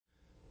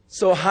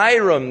So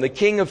Hiram, the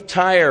king of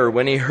Tyre,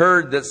 when he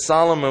heard that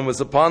Solomon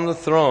was upon the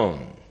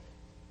throne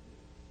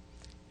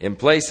in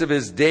place of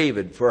his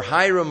David, for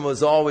Hiram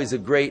was always a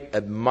great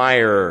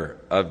admirer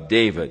of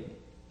David.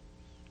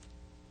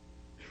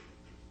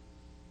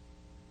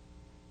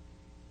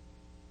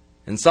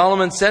 And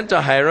Solomon sent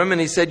to Hiram, and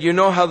he said, "You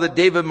know how that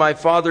David my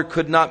father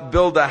could not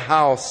build a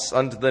house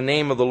unto the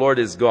name of the Lord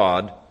his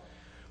God,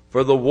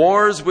 for the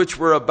wars which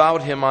were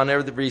about him on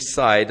every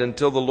side,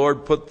 until the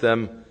Lord put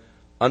them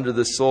under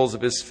the soles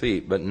of his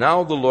feet. But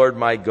now the Lord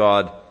my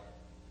God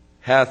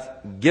hath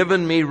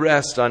given me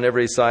rest on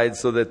every side,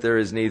 so that there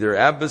is neither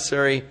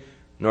adversary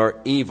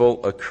nor evil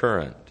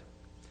occurrent.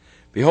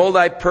 Behold,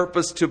 I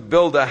purpose to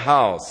build a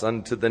house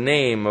unto the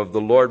name of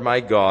the Lord my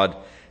God,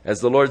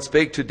 as the Lord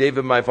spake to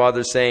David my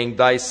father, saying,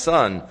 Thy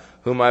son,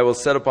 whom I will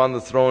set upon the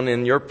throne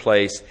in your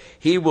place,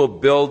 he will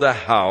build a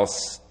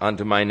house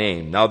unto my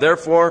name. Now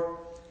therefore,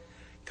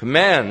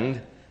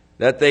 command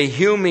that they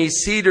hew me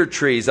cedar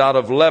trees out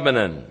of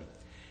Lebanon,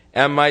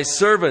 and my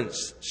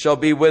servants shall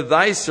be with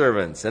thy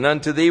servants, and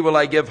unto thee will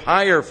I give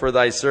hire for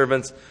thy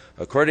servants,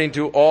 according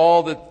to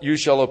all that you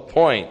shall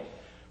appoint.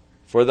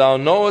 For thou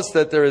knowest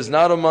that there is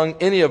not among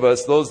any of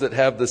us those that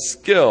have the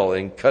skill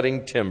in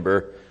cutting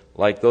timber,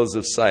 like those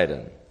of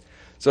Sidon.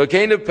 So it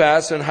came to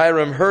pass, when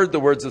Hiram heard the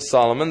words of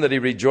Solomon, that he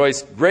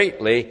rejoiced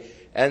greatly,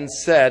 and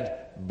said,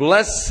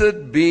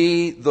 Blessed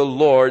be the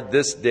Lord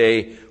this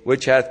day,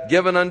 which hath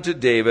given unto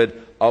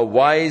David a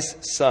wise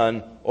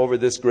son over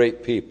this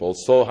great people.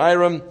 So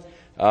Hiram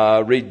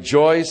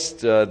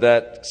rejoiced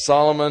that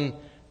Solomon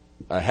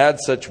had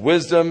such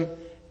wisdom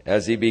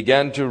as he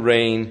began to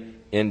reign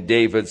in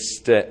David's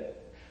stead.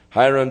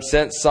 Hiram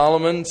sent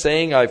Solomon,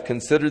 saying, I've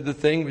considered the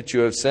thing which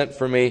you have sent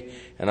for me,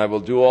 and I will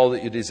do all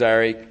that you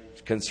desire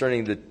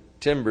concerning the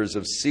timbers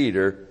of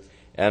cedar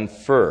and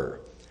fir.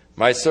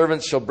 My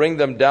servants shall bring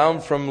them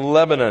down from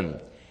Lebanon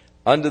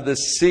unto the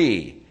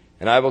sea,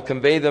 and I will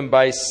convey them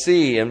by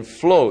sea in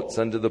floats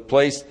unto the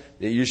place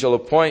that you shall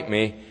appoint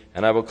me,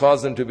 and I will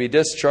cause them to be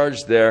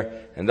discharged there,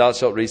 and thou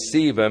shalt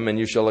receive them, and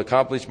you shall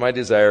accomplish my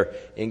desire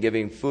in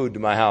giving food to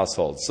my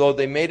household. So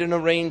they made an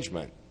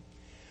arrangement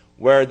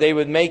where they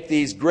would make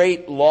these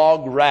great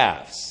log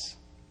rafts,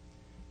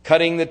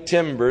 cutting the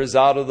timbers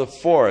out of the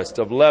forest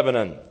of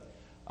Lebanon,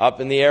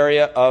 up in the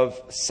area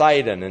of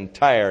Sidon and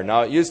Tyre.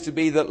 Now it used to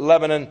be that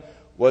Lebanon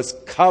was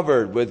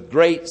covered with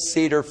great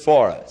cedar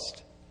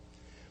forest.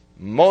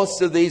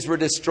 Most of these were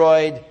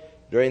destroyed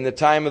during the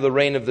time of the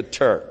reign of the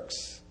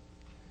Turks.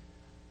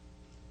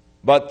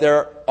 But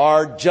there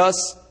are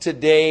just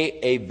today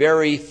a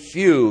very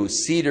few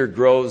cedar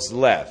groves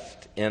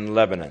left in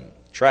Lebanon.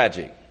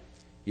 Tragic.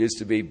 Used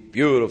to be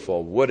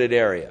beautiful, wooded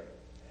area.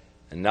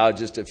 And now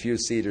just a few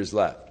cedars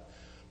left.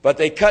 But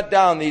they cut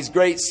down these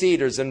great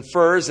cedars and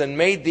firs and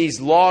made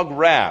these log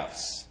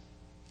rafts.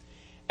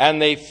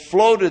 And they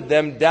floated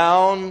them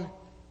down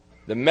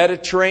the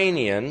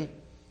Mediterranean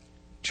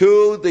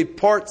to the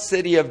port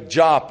city of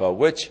Joppa,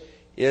 which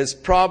is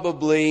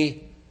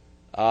probably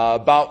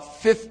about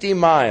 50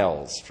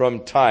 miles from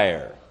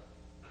Tyre.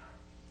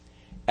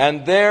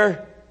 And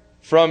there,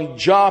 from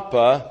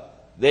Joppa,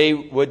 they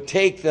would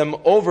take them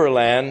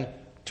overland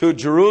to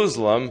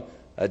Jerusalem,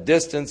 a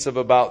distance of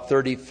about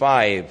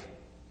 35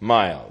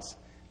 miles.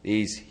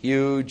 These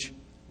huge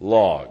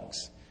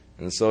logs.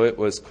 And so it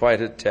was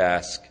quite a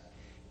task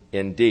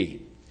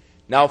indeed.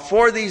 Now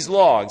for these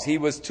logs, he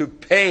was to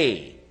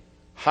pay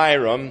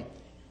Hiram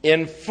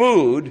in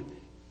food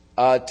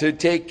to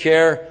take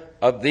care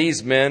of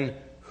these men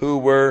who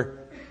were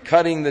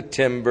cutting the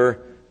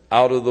timber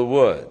out of the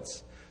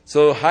woods.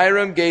 So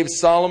Hiram gave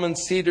Solomon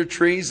cedar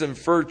trees and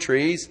fir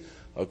trees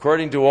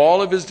according to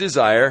all of his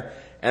desire,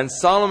 and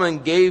Solomon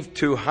gave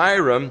to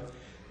Hiram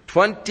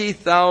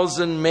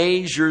 20,000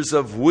 measures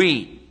of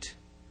wheat.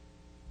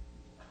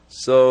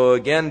 So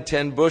again,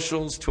 10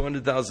 bushels,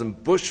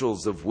 200,000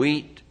 bushels of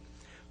wheat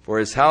for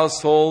his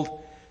household,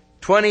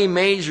 20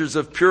 measures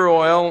of pure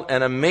oil,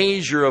 and a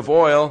measure of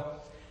oil.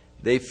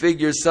 They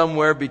figure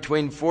somewhere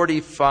between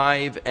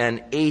 45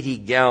 and 80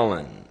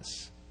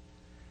 gallons.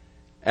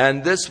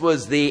 And this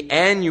was the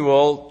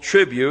annual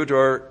tribute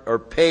or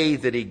pay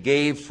that he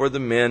gave for the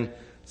men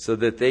so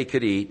that they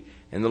could eat.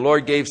 And the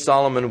Lord gave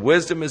Solomon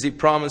wisdom as he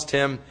promised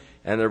him,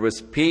 and there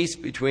was peace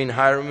between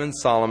Hiram and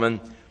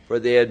Solomon, for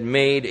they had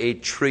made a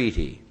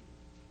treaty.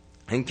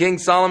 And King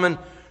Solomon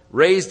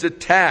raised a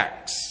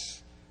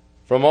tax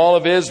from all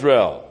of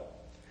Israel,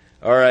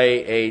 or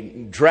a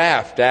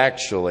draft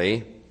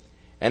actually,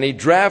 and he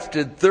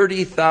drafted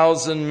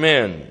 30,000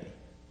 men.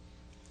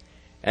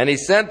 And he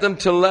sent them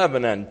to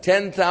Lebanon,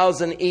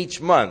 10,000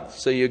 each month.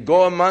 So you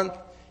go a month,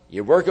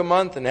 you work a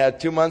month, and have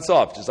 2 months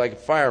off, just like a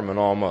fireman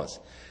almost.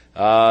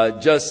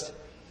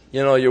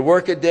 You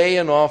work a day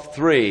and off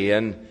 3,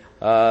 and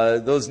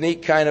those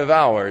neat kind of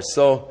hours.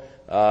 So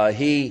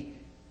he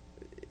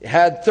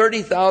had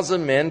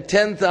 30,000 men,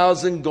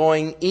 10,000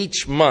 going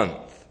each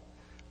month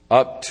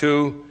up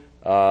to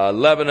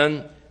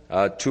Lebanon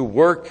to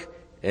work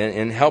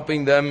in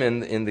helping them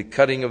in the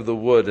cutting of the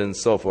wood and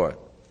so forth.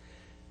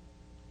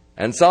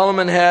 And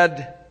Solomon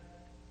had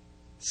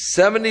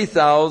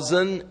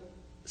 70,000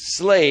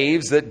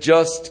 slaves that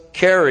just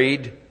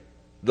carried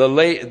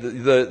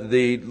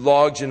the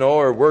logs,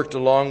 or worked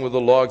along with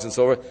the logs and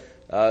so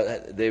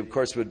forth. They, of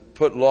course, would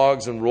put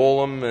logs and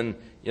roll them, and,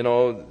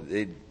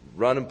 they'd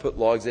run and put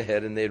logs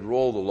ahead, and they'd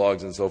roll the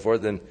logs and so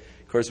forth. And,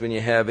 of course, when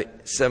you have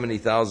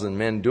 70,000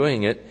 men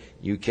doing it,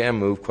 you can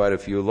move quite a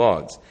few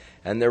logs.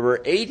 And there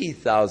were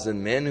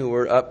 80,000 men who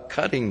were up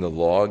cutting the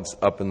logs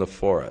up in the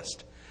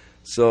forest.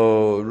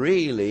 So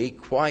really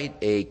quite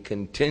a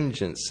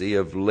contingency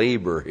of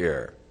labor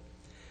here.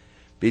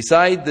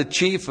 Beside the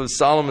chief of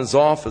Solomon's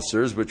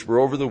officers, which were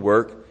over the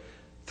work,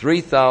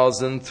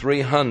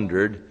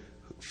 3,300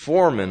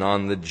 foremen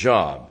on the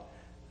job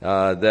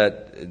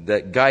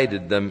that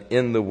guided them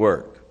in the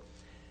work.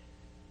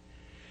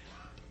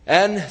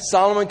 And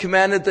Solomon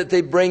commanded that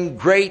they bring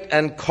great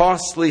and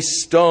costly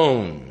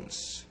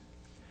stones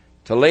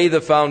to lay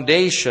the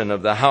foundation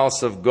of the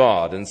house of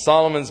God. And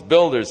Solomon's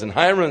builders and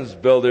Hiram's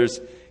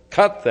builders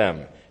cut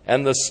them,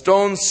 and the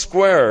stone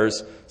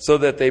squares, so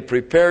that they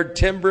prepared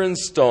timber and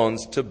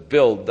stones to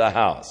build the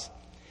house.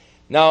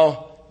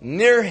 Now,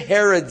 near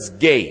Herod's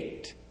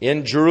gate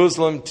in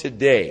Jerusalem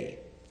today,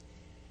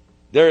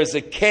 there is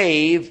a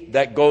cave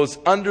that goes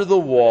under the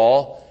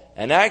wall,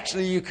 and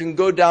actually you can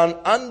go down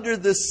under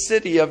the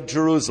city of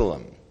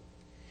Jerusalem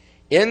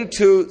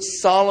into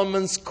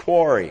Solomon's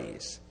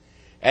quarries.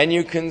 And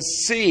you can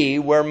see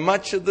where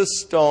much of the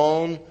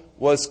stone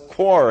was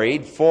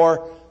quarried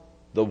for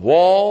the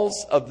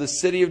walls of the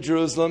city of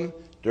Jerusalem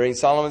during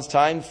Solomon's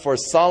time, for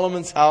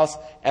Solomon's house,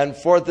 and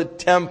for the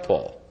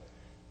temple.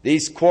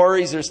 These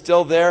quarries are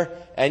still there,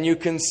 and you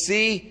can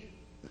see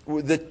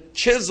the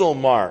chisel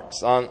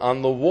marks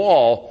on the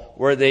wall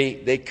where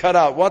they cut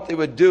out. What they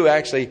would do,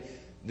 actually,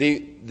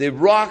 the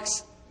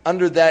rocks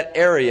under that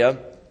area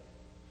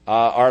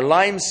are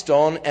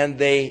limestone, and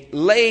they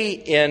lay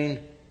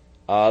in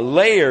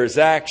layers,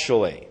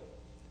 actually.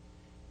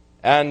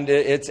 And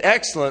it's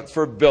excellent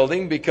for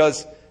building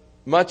because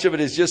much of it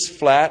is just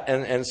flat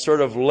and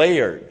sort of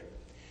layered.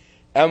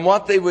 And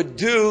what they would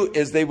do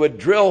is they would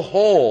drill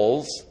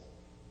holes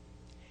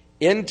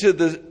into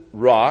the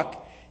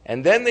rock,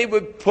 and then they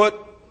would put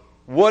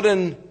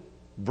wooden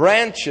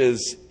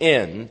branches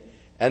in,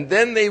 and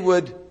then they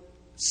would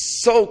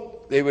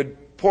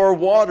pour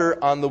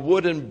water on the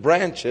wooden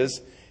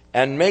branches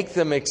and make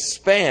them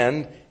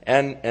expand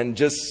and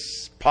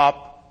just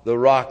pop the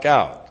rock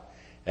out.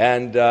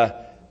 And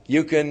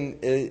you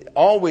can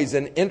always,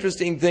 an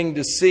interesting thing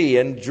to see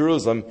in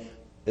Jerusalem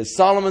is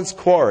Solomon's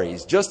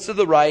quarries, just to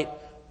the right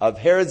of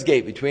Herod's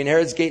gate, between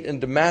Herod's gate and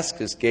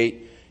Damascus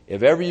gate.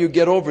 If ever you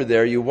get over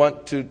there, you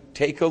want to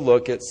take a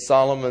look at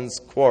Solomon's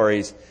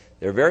quarries.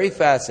 They're very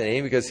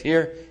fascinating because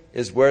here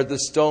is where the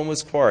stone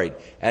was quarried.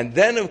 And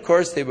then, of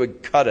course, they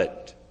would cut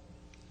it.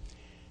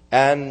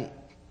 And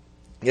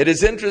it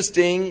is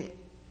interesting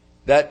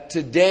that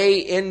today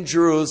in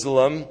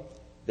Jerusalem,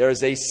 there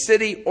is a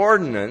city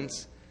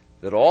ordinance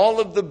that all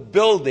of the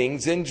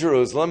buildings in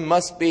Jerusalem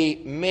must be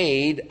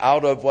made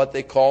out of what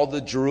they call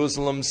the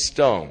Jerusalem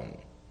stone.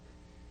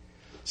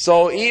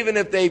 So even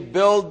if they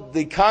build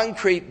the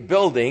concrete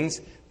buildings,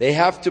 they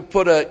have to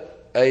put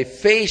a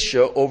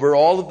fascia over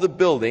all of the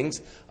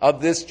buildings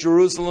of this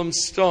Jerusalem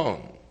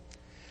stone.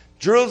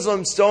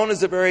 Jerusalem stone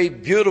is a very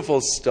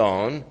beautiful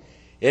stone.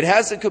 It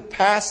has a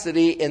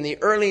capacity in the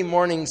early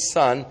morning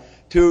sun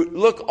to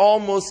look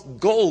almost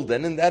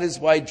golden, and that is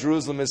why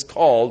Jerusalem is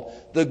called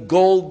the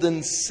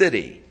Golden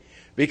City.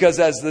 Because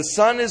as the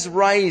sun is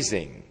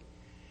rising,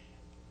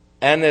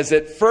 and as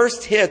it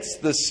first hits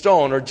the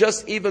stone, or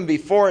just even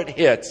before it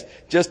hits,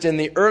 just in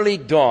the early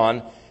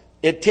dawn,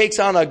 it takes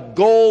on a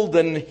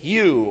golden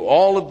hue,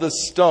 all of the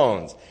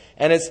stones.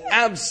 And it's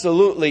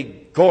absolutely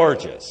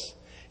gorgeous.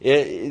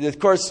 Of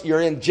course,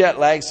 you're in jet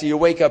lag, so you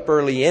wake up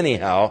early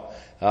anyhow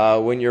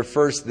when you're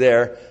first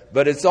there.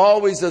 But it's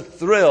always a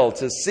thrill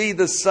to see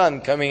the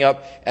sun coming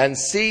up and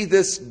see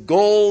this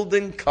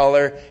golden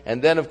color.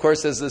 And then, of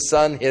course, as the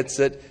sun hits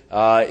it,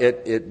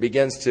 it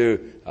begins to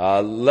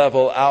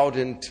level out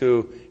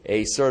into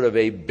a sort of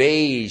a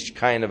beige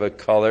kind of a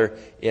color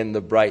in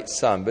the bright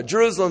sun. But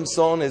Jerusalem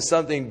stone is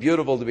something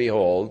beautiful to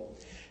behold.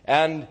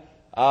 And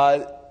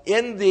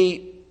in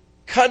the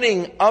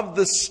cutting of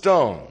the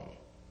stone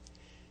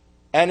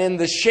and in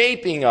the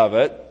shaping of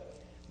it,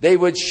 they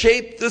would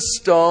shape the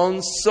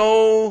stone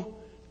so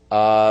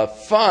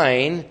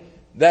fine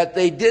that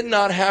they did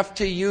not have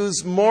to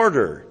use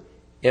mortar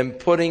in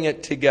putting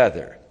it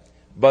together.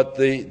 But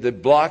the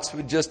blocks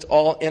would just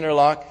all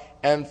interlock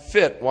and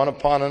fit one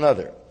upon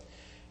another.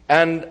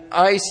 And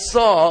I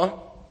saw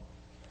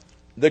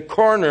the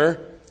corner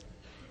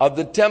of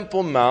the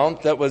Temple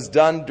Mount that was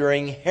done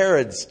during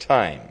Herod's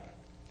time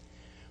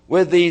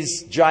with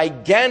these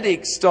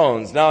gigantic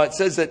stones. Now it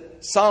says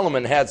that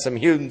Solomon had some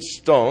huge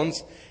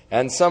stones,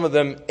 and some of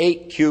them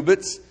 8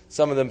 cubits,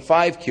 some of them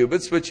 5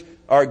 cubits, which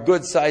are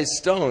good-sized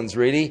stones,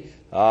 really.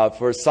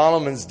 For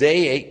Solomon's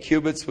day, 8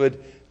 cubits would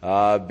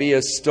be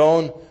a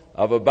stone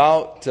of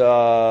about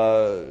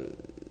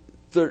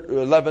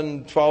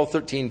 11, 12,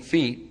 13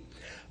 feet.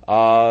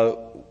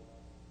 But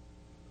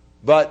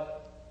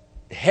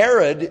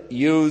Herod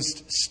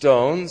used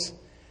stones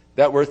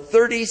that were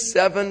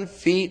 37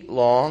 feet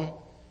long,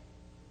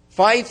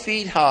 5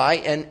 feet high,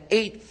 and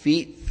 8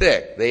 feet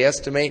thick. They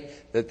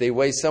estimate that they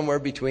weigh somewhere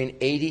between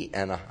 80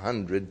 and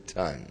 100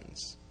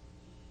 tons.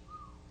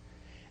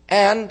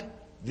 And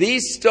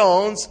these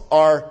stones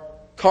are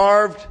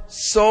carved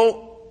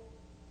so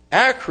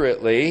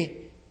accurately,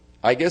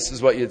 I guess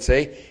is what you'd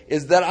say,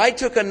 is that I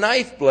took a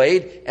knife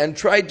blade and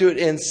tried to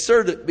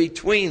insert it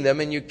between them,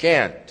 and you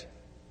can't.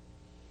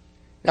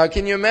 Now,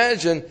 can you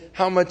imagine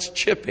how much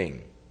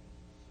chipping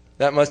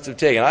that must have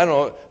taken? I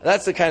don't know.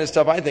 That's the kind of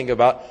stuff I think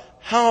about.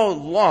 How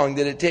long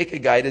did it take a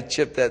guy to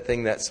chip that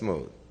thing that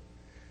smooth?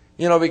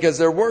 You know, because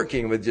they're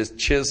working with just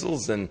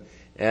chisels and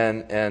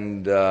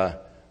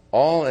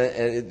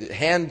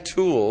hand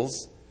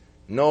tools,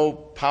 no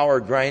power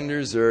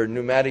grinders or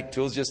pneumatic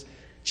tools, just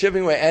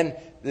chipping away. And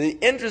the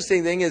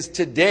interesting thing is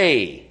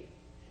today,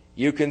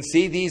 you can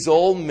see these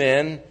old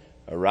men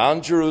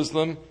around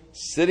Jerusalem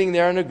sitting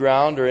there on the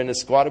ground or in a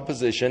squatted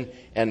position,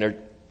 and they're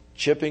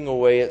chipping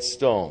away at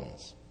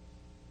stones.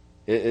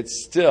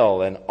 It's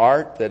still an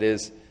art that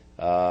is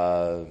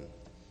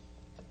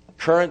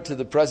current to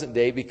the present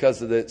day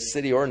because of the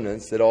city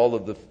ordinance that all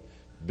of the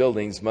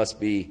buildings must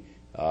be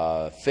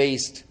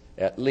faced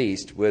at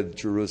least with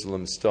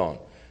Jerusalem stone.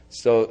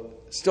 So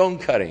stone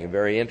cutting, a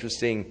very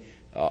interesting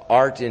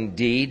art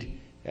indeed,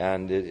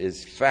 and it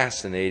is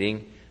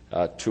fascinating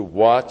to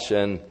watch.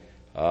 And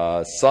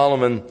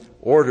Solomon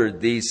ordered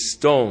these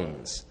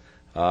stones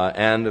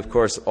and, of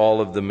course,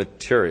 all of the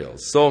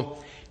materials. So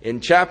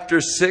in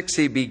chapter 6,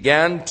 he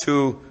began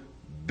to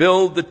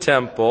build the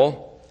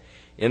temple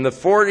in the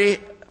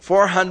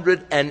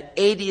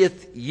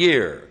 480th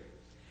year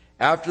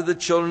after the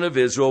children of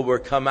Israel were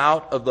come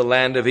out of the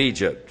land of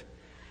Egypt.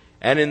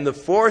 And in the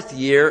 4th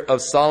year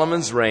of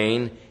Solomon's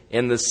reign,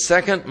 in the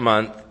 2nd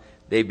month,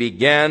 they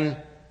began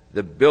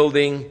the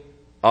building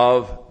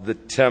of the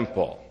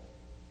temple.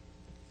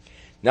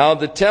 Now,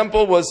 the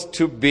temple was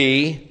to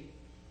be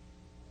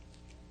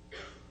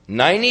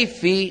 90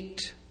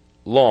 feet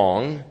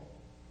long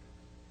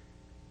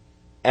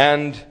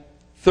and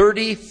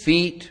 30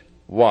 feet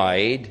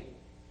wide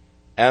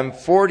and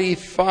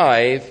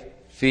 45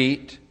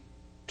 feet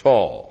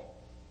tall.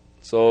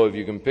 So if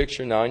you can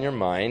picture now in your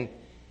mind,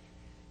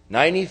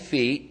 90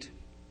 feet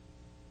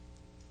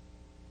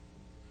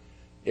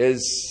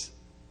is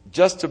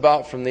just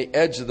about from the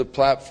edge of the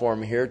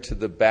platform here to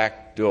the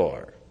back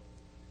door.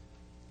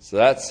 So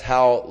that's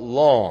how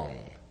long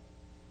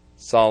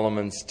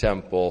Solomon's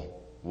temple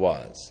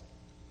was.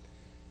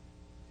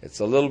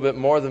 It's a little bit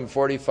more than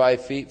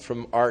 45 feet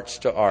from arch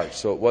to arch,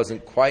 so it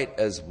wasn't quite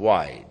as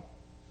wide.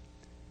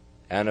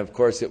 And of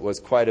course, it was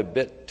quite a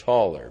bit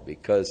taller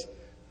because,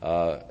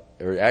 or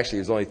actually,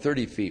 it was only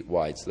 30 feet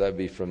wide, so that would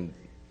be from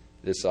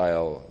this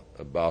aisle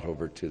about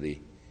over to the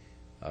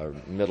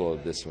middle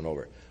of this one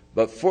over.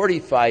 But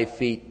 45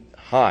 feet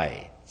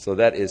high, so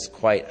that is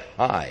quite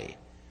high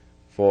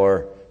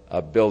for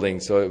a building.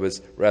 So it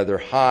was rather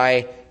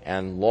high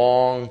and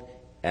long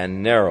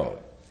and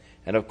narrow.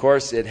 And of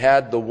course, it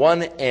had the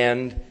one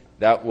end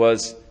that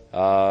was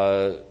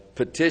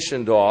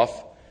petitioned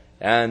off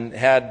and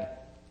had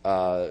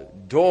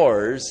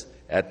doors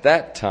at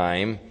that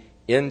time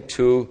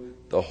into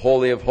the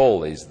Holy of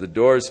Holies. The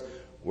doors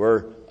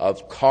were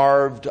of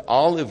carved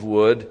olive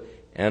wood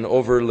and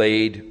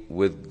overlaid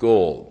with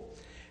gold.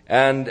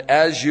 And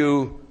as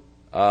you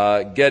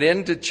get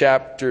into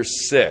chapter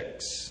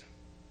 6,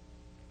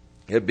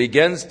 it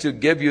begins to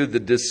give you the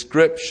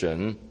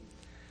description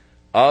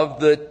of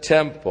the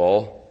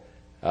temple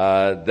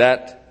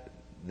that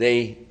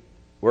they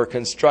were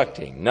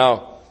constructing.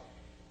 Now,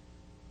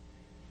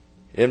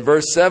 in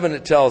verse 7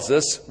 it tells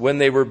us, when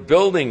they were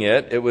building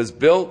it, it was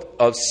built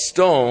of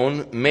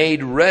stone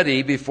made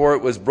ready before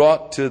it was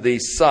brought to the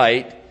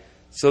site,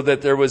 so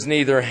that there was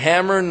neither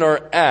hammer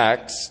nor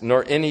axe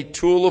nor any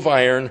tool of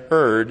iron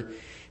heard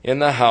in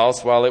the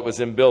house while it was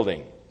in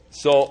building.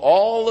 So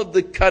all of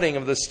the cutting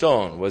of the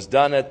stone was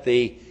done at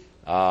the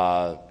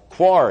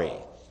quarry,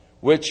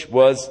 which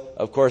was,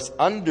 of course,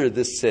 under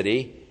the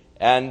city,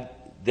 and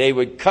they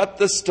would cut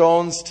the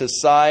stones to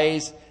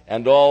size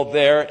and all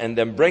there, and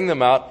then bring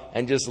them out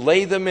and just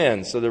lay them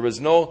in. So there was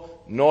no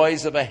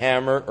noise of a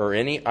hammer or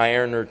any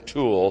iron or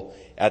tool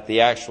at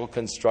the actual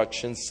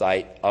construction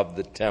site of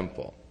the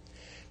temple.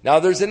 Now,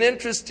 there's an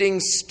interesting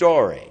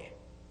story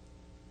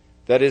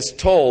that is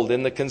told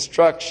in the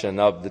construction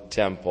of the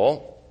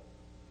temple,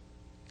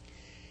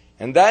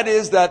 and that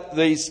is that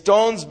the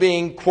stones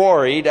being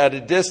quarried at a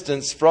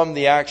distance from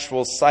the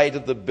actual site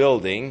of the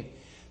building,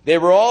 they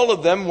were all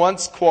of them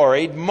once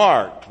quarried,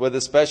 marked with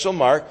a special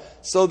mark,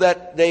 so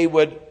that they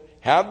would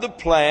have the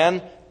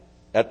plan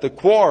at the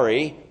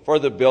quarry for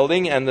the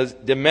building and the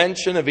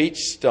dimension of each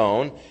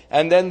stone,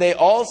 and then they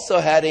also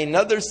had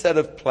another set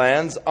of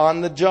plans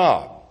on the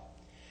job.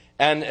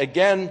 And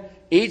again,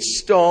 each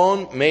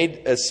stone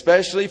made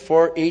especially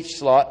for each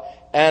slot,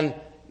 and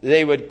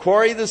they would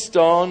quarry the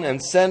stone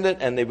and send it,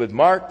 and they would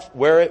mark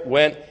where it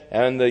went,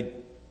 and the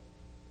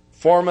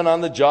foreman on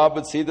the job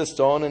would see the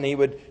stone and he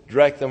would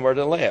direct them where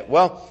to lay it.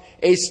 Well,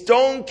 a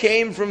stone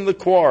came from the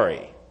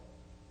quarry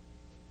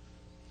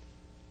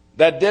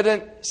that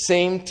didn't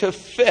seem to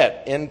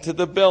fit into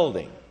the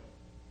building.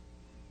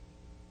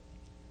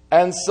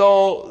 And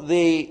so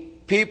the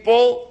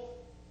people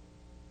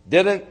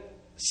didn't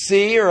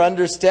see or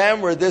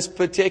understand where this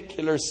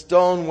particular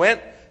stone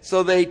went,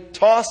 so they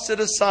tossed it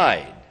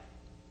aside.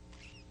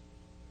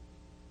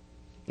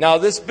 Now,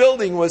 this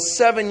building was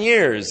 7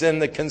 years in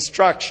the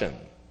construction.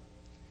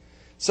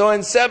 So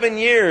in 7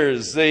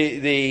 years,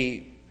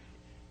 the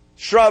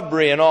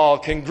shrubbery and all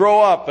can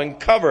grow up and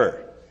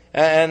cover.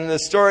 And the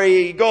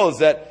story goes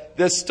that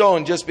this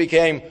stone just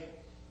became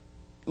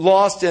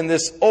lost in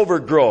this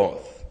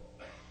overgrowth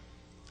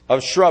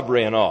of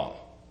shrubbery and all.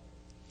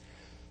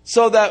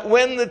 So that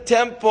when the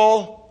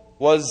temple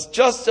was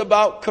just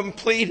about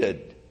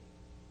completed,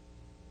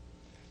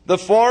 the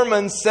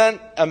foreman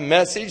sent a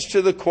message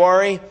to the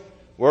quarry,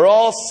 "We're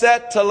all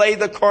set to lay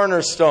the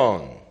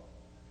cornerstone,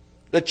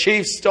 the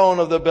chief stone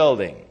of the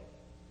building."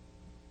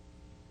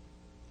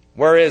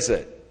 Where is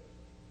it?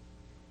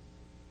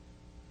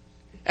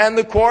 And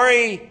the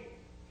quarry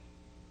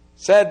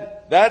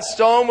said, "That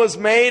stone was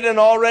made and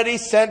already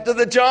sent to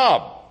the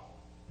job."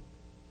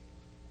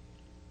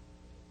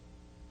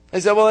 They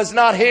said, "Well, it's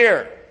not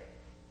here."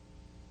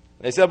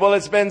 They said, "Well,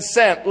 it's been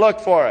sent. Look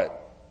for it."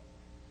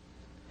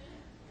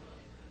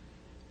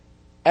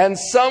 And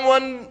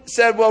someone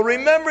said, "Well,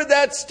 remember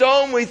that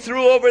stone we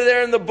threw over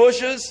there in the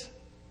bushes?"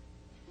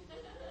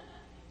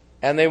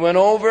 And they went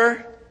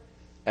over,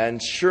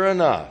 and sure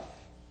enough,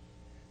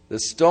 the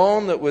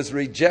stone that was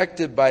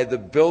rejected by the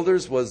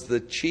builders was the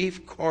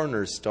chief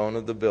cornerstone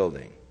of the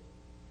building.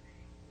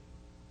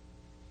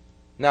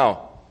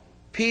 Now,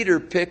 Peter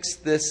picks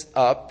this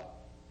up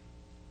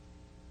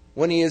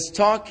when he is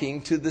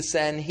talking to the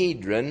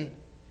Sanhedrin,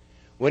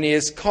 when he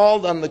is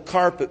called on the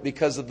carpet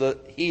because of the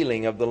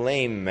healing of the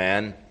lame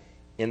man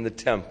in the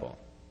temple.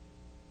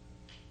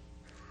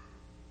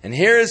 And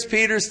here is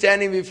Peter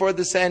standing before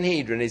the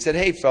Sanhedrin. He said,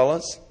 "Hey,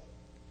 fellas,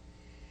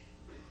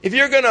 if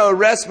you're going to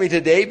arrest me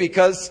today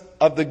because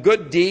of the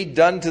good deed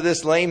done to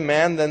this lame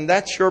man, then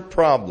that's your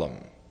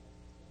problem.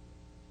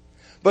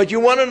 But you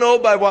want to know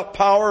by what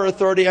power or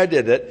authority I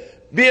did it?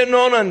 Be it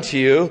known unto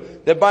you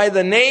that by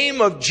the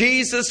name of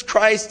Jesus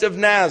Christ of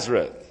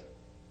Nazareth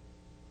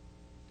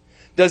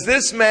does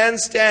this man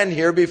stand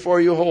here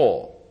before you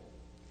whole.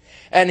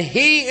 And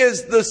he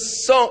is the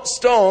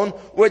stone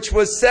which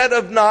was set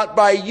of naught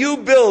by you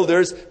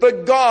builders,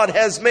 but God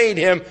has made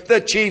him the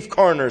chief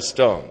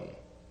cornerstone."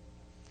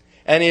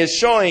 And he is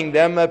showing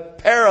them a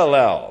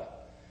parallel,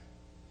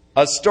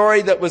 a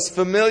story that was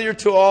familiar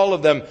to all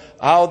of them,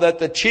 how that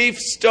the chief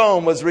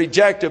stone was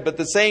rejected, but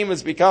the same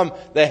has become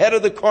the head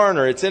of the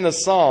corner. It's in a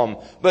psalm.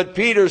 But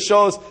Peter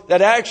shows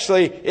that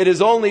actually it is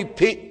only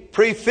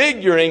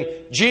prefiguring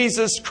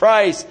Jesus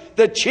Christ,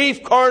 the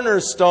chief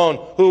cornerstone,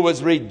 who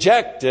was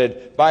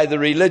rejected by the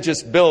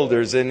religious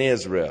builders in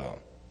Israel.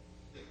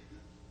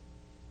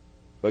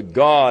 But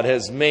God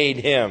has made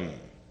him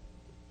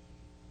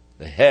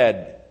the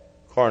head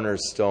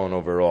cornerstone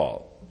over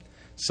all.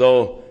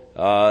 So,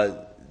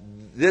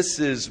 this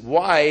is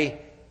why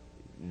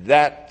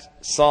that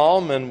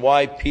psalm and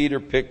why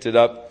Peter picked it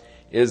up,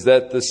 is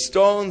that the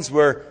stones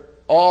were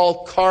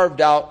all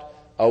carved out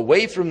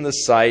away from the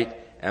site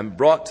and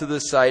brought to the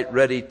site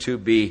ready to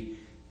be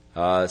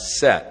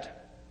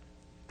set.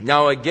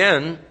 Now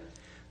again,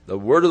 the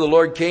word of the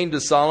Lord came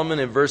to Solomon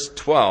in verse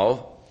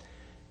 12,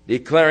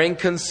 declaring,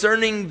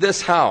 "Concerning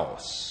this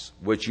house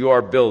which you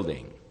are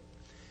building,"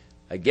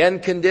 again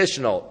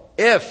conditional,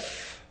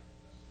 "if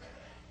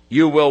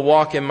you will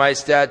walk in my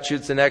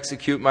statutes and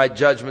execute my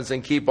judgments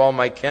and keep all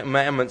my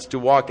commandments to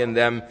walk in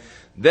them,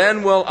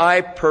 then will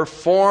I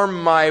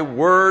perform my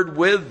word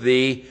with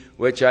thee,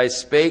 which I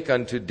spake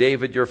unto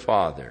David your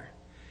father.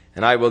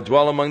 And I will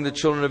dwell among the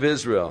children of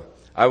Israel.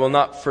 I will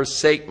not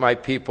forsake my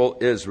people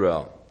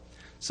Israel."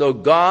 So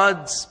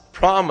God's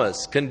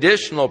promise,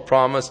 conditional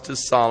promise to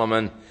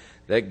Solomon,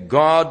 that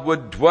God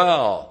would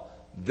dwell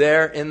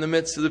there in the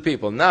midst of the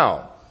people.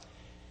 Now,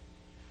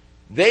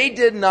 they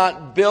did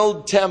not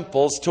build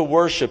temples to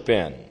worship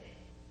in.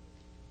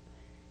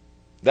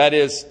 That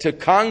is, to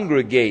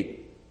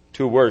congregate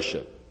to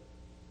worship.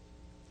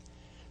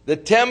 The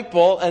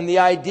temple and the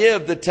idea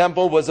of the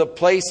temple was a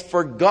place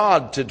for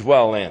God to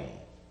dwell in.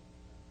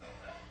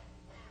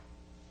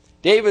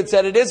 David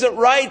said, "It isn't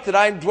right that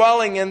I'm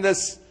dwelling in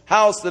this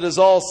house that is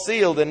all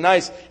sealed and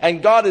nice,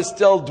 and God is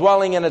still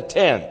dwelling in a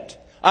tent.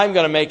 I'm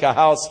going to make a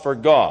house for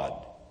God."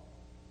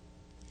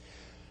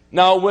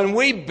 Now, when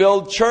we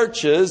build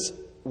churches,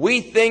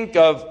 we think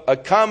of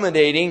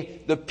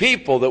accommodating the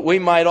people, that we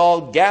might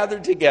all gather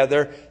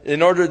together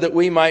in order that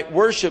we might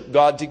worship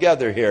God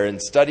together here and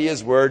study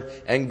His Word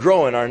and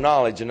grow in our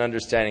knowledge and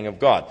understanding of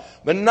God.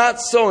 But not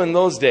so in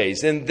those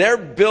days. In their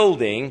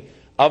building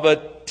of a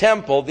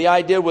temple, the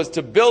idea was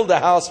to build a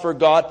house for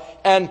God,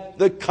 and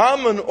the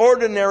common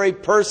ordinary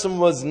person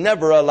was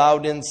never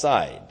allowed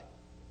inside.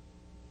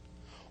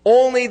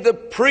 Only the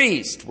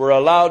priests were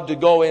allowed to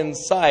go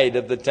inside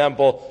of the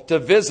temple to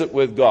visit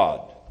with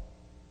God.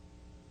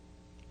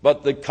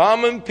 But the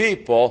common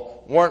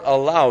people weren't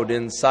allowed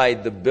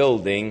inside the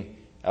building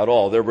at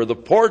all. There were the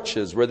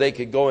porches where they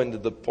could go into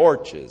the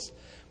porches.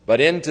 But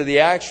into the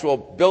actual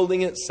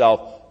building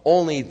itself,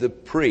 only the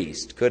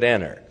priest could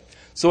enter.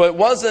 So it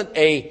wasn't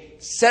a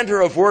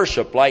center of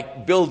worship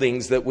like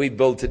buildings that we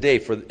build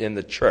today in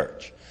the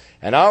church.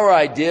 And our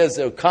idea is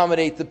to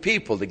accommodate the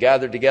people, to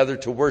gather together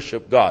to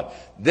worship God.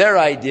 Their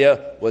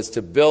idea was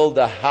to build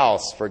a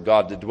house for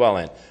God to dwell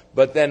in.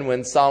 But then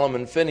when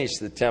Solomon finished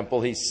the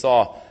temple, he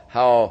saw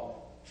how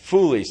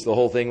foolish the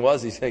whole thing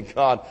was. He said,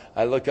 God,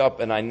 I look up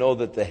and I know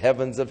that the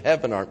heavens of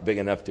heaven aren't big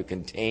enough to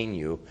contain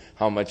you.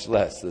 How much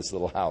less this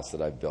little house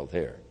that I've built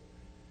here.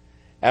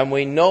 And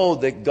we know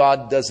that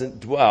God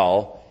doesn't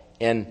dwell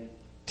in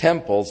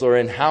temples or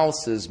in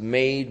houses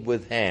made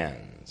with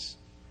hands.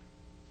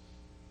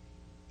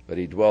 But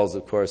he dwells,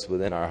 of course,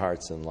 within our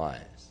hearts and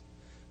lives.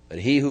 But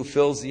he who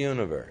fills the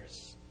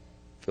universe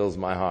fills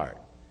my heart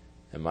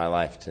and my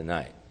life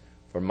tonight.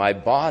 For my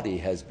body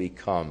has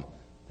become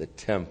the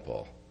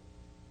temple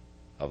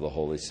of the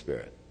Holy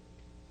Spirit,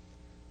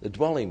 the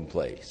dwelling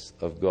place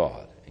of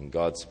God and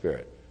God's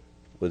Spirit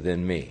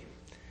within me.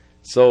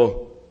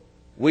 So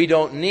we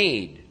don't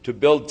need to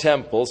build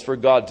temples for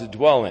God to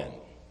dwell in.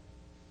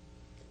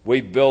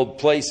 We build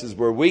places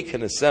where we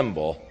can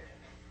assemble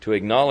to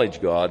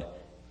acknowledge God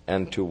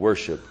and to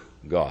worship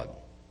God.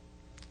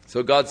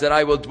 So God said,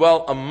 I will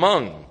dwell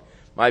among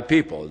my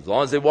people. As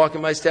long as they walk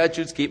in my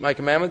statutes, keep my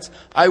commandments,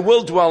 I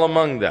will dwell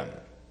among them.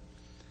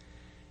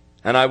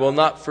 And I will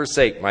not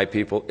forsake my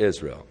people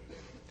Israel.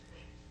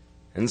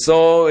 And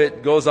so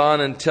it goes on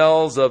and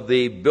tells of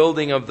the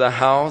building of the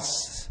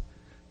house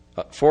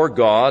for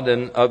God,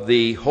 and of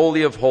the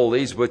Holy of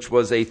Holies, which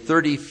was a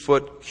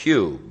 30-foot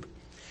cube,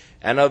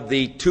 and of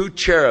the 2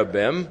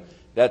 cherubim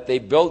that they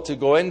built to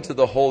go into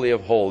the Holy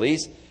of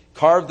Holies,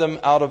 carved them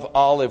out of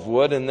olive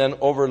wood, and then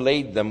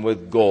overlaid them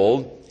with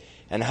gold.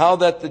 And how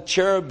that the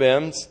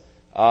cherubim's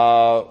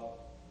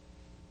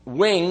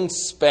wing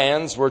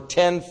spans were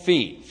 10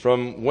 feet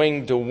from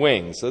wing to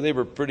wing. So they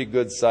were pretty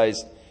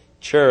good-sized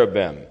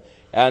cherubim.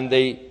 And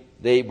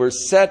they were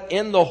set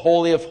in the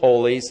Holy of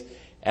Holies.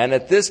 And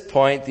at this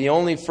point, the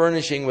only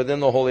furnishing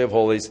within the Holy of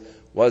Holies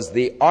was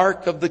the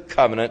Ark of the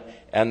Covenant.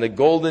 And the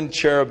golden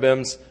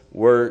cherubims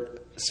were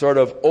sort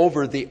of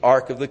over the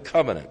Ark of the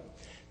Covenant.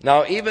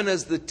 Now, even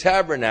as the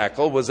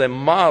tabernacle was a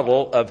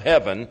model of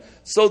heaven,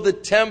 so the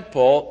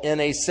temple, in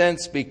a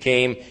sense,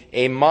 became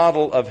a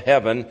model of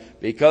heaven,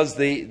 because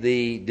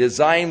the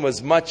design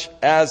was much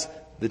as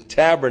the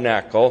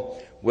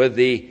tabernacle, with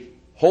the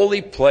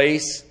holy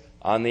place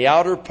on the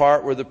outer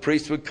part where the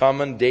priest would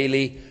come and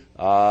daily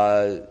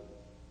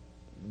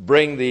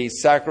bring the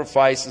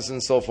sacrifices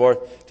and so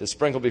forth to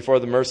sprinkle before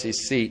the mercy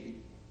seat.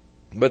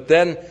 But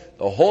then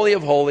the Holy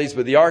of Holies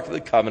with the Ark of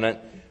the Covenant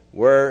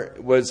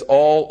was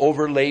all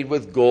overlaid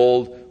with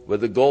gold,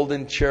 with the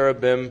golden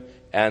cherubim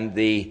and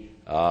the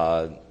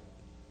Ark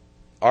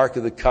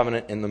of the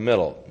Covenant in the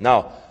middle.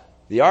 Now,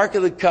 the Ark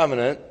of the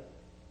Covenant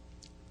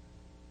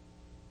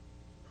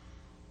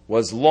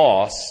was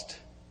lost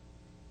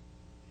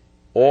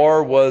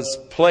or was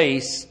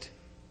placed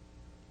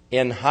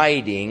in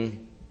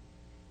hiding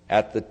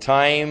at the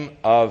time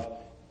of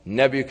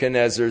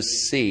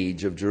Nebuchadnezzar's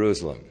siege of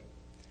Jerusalem.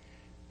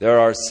 There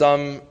are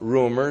some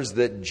rumors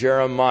that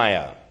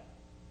Jeremiah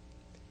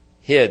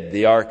hid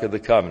the Ark of the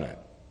Covenant.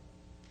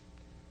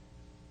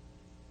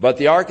 But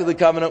the Ark of the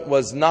Covenant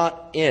was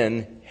not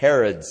in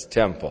Herod's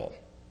temple.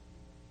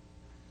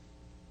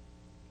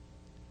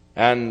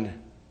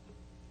 And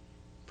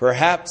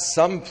perhaps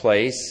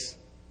someplace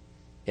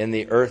in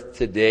the earth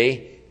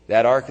today,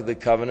 that Ark of the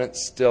Covenant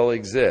still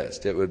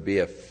exists. It would be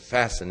a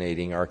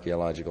fascinating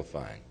archaeological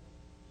find.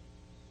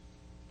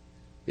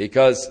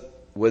 Because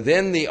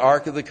within the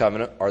Ark of the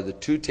Covenant are the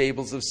 2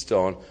 tables of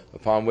stone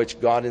upon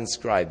which God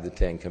inscribed the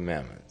 10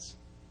 Commandments.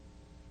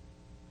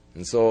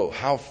 And so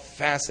how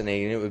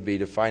fascinating it would be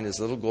to find this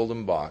little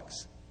golden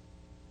box,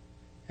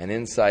 and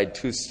inside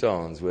 2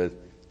 stones with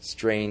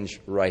strange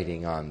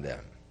writing on them.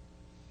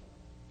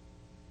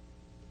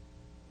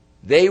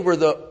 It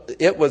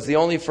was the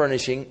only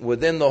furnishing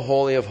within the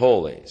Holy of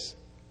Holies.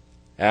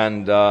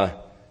 And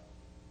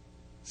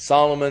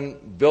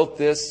Solomon built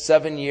this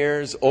 7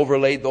 years,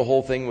 overlaid the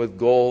whole thing with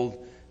gold,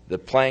 the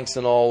planks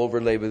and all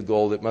overlaid with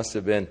gold. It must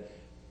have been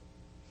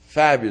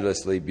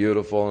fabulously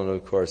beautiful and,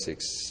 of course,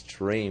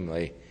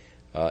 extremely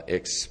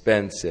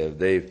expensive.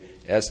 They've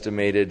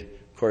estimated,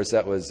 of course,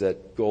 that was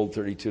at gold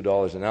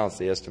 $32 an ounce.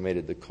 They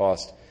estimated the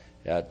cost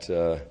at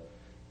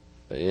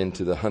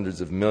into the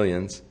hundreds of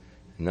millions.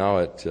 Now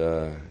at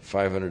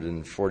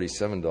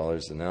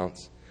 $547 an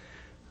ounce,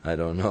 I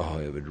don't know.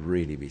 It would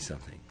really be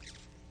something.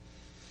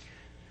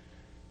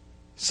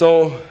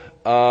 So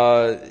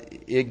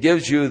it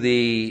gives you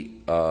the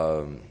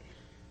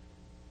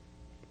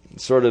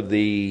sort of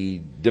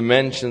the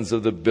dimensions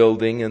of the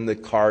building and the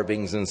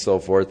carvings and so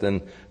forth,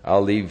 and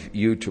I'll leave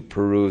you to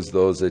peruse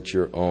those at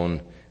your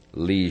own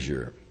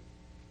leisure.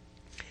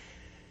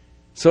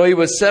 So he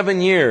was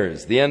 7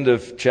 years, the end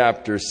of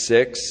chapter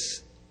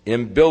 6,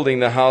 in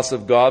building the house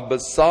of God, but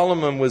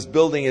Solomon was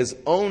building his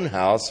own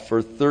house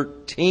for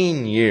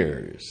 13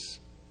 years.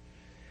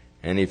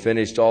 And he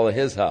finished all of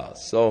his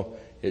house. So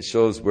it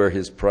shows where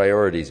his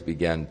priorities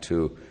began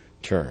to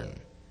turn.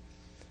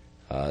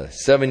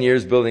 7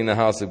 years building the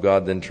house of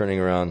God, then turning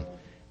around,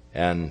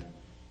 and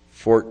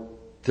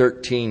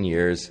 13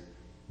 years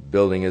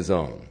building his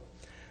own.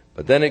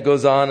 But then it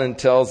goes on and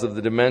tells of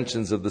the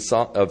dimensions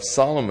of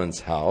Solomon's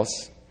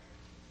house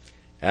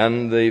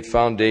and the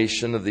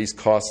foundation of these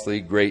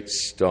costly great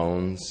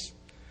stones.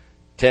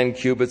 10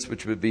 cubits,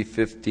 which would be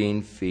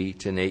 15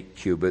 feet, and 8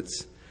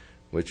 cubits,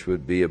 which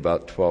would be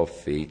about 12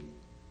 feet.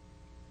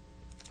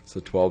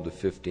 So 12 to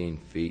 15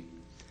 feet.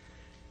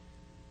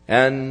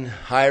 And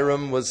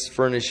Hiram was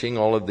furnishing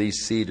all of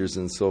these cedars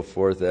and so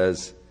forth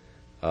as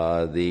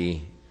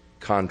the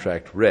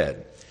contract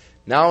read.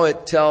 Now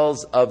it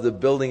tells of the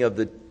building of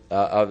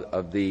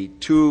the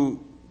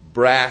 2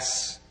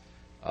 brass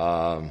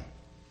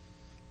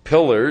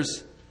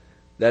pillars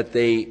that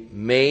they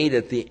made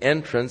at the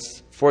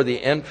entrance, for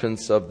the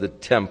entrance of the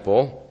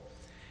temple.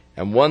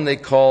 And one they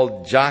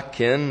called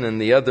Jachin and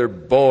the other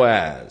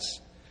Boaz.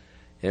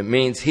 It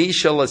means he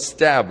shall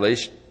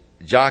establish,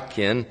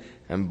 Jachin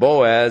and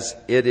Boaz,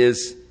 in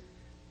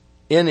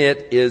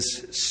it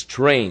is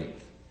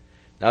strength.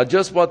 Now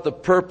just what the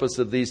purpose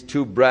of these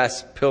 2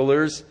 brass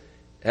pillars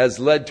has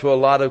led to a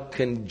lot of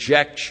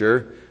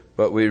conjecture,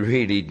 but we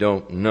really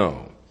don't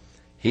know.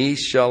 He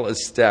shall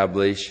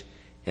establish,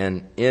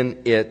 and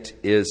in it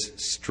is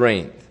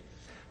strength.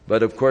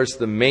 But of course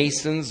the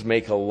masons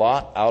make a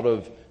lot out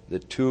of the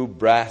 2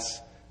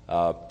 brass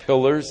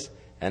pillars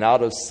and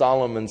out of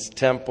Solomon's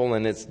temple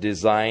and its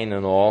design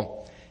and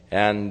all.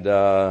 And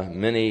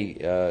many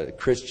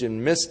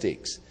Christian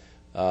mystics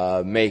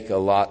make a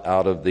lot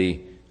out of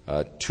the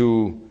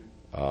 2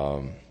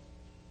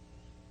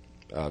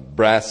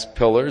 brass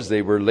pillars.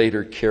 They were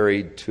later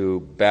carried to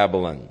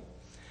Babylon.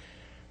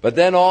 But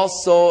then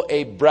also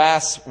a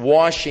brass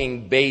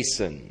washing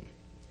basin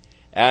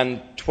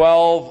and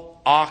 12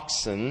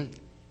 oxen,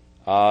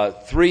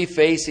 3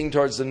 facing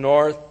towards the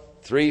north,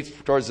 3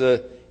 towards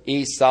the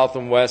east, south,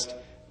 and west,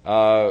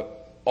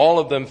 all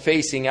of them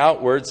facing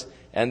outwards,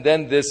 and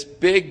then this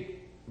big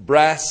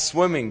brass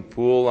swimming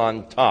pool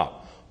on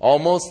top,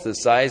 almost the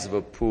size of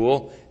a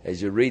pool. As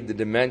you read the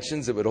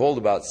dimensions, it would hold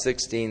about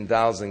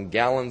 16,000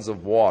 gallons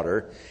of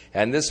water.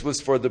 And this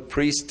was for the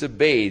priest to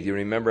bathe. You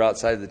remember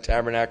outside the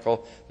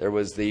tabernacle, there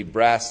was the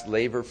brass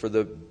laver for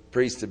the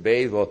priest to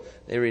bathe. Well,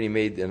 they really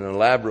made an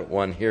elaborate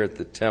one here at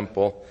the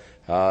temple,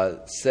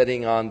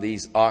 setting on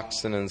these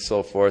oxen and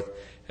so forth.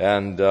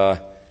 And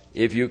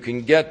if you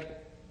can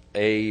get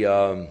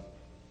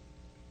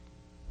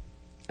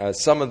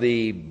some of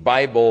the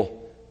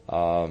Bible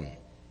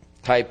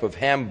type of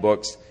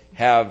handbooks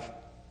have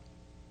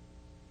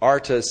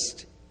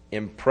artist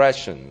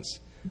impressions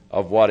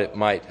of what it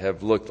might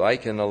have looked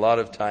like, and a lot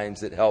of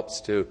times it helps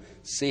to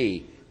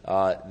see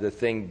the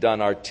thing done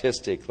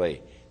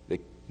artistically.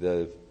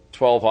 The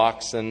 12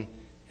 oxen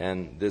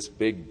and this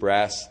big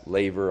brass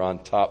laver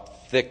on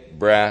top, thick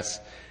brass,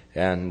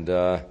 and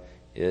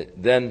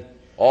then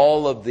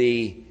all of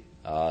the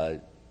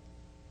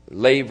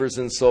lavers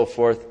and so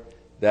forth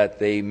that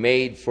they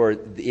made for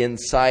the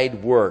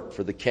inside work,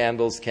 for the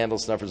candles, candle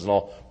snuffers and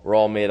all, were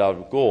all made out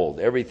of gold.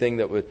 Everything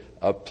that was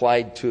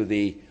applied to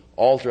the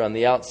altar on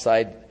the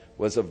outside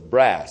was of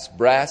brass.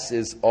 Brass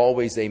is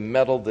always a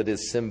metal that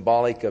is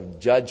symbolic of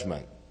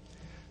judgment.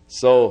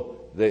 So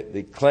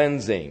the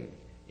cleansing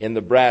in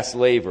the brass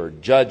laver,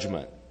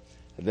 judgment,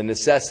 the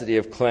necessity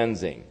of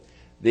cleansing.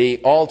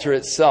 The altar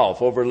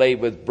itself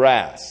overlaid with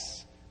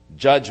brass,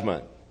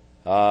 judgment.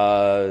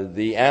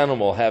 The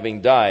animal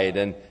having died,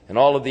 and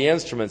all of the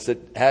instruments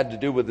that had to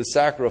do with the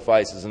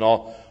sacrifices and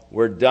all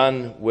were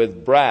done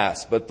with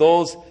brass. But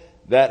those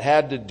that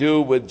had to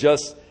do with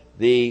just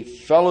the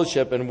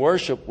fellowship and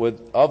worship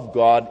of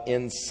God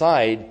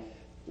inside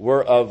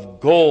were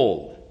of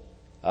gold,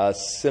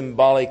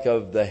 symbolic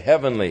of the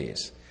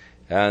heavenlies.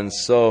 And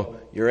so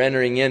you're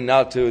entering in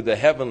now to the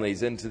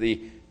heavenlies, into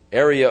the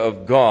area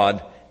of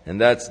God, and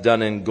that's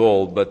done in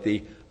gold. But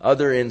the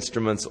other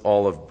instruments,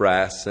 all of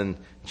brass. And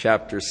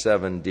chapter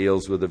 7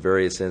 deals with the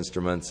various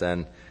instruments,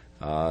 and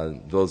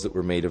those that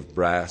were made of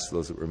brass,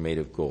 those that were made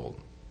of gold.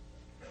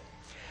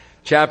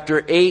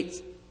 Chapter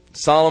 8,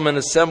 Solomon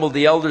assembled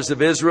the elders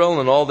of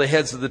Israel and all the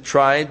heads of the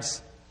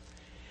tribes,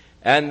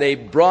 and they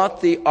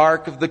brought the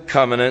Ark of the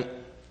Covenant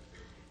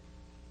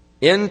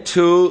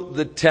into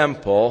the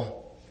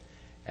temple,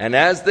 and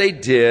as they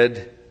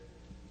did,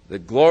 the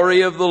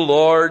glory of the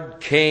Lord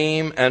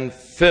came and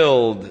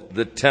filled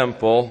the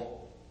temple.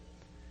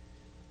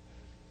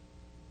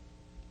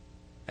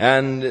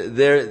 And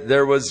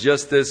there was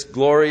just this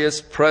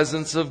glorious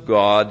presence of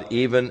God,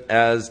 even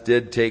as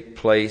did take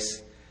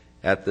place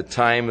at the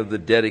time of the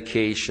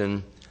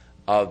dedication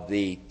of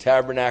the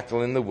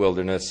tabernacle in the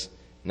wilderness.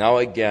 Now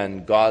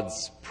again,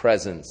 God's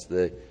presence,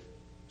 the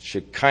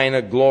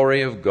Shekinah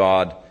glory of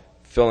God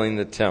filling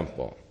the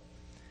temple.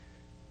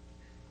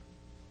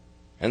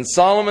 And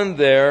Solomon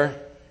there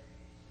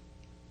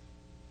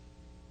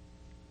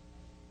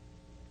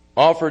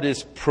offered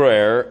his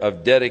prayer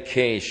of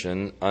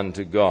dedication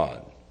unto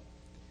God.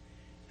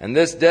 And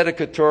this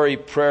dedicatory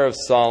prayer of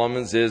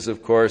Solomon's is,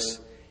 of course,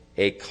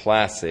 a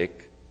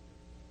classic.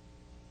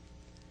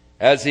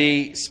 As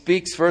he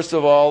speaks, first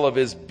of all, of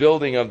his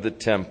building of the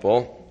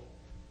temple.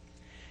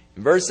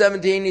 In verse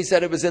 17, he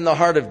said, "It was in the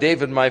heart of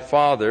David my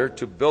father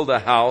to build a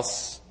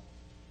house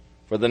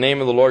for the name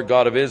of the Lord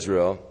God of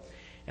Israel.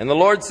 And the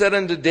Lord said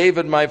unto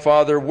David my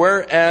father,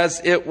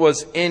 whereas it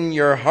was in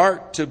your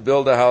heart to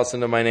build a house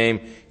unto my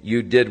name,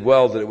 you did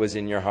well that it was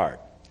in your heart."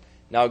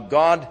 Now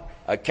God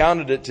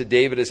accounted it to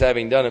David as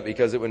having done it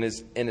because it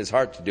was in his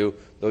heart to do,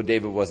 though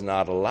David was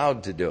not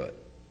allowed to do it.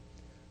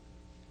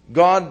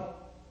 God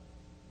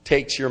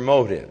takes your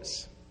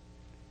motives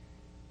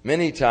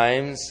many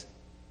times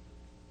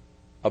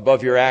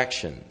above your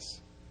actions.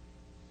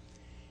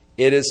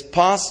 It is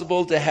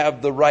possible to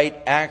have the right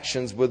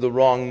actions with the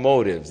wrong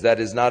motives. That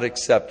is not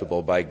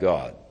acceptable by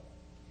God.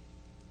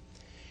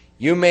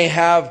 You may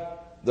have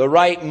the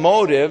right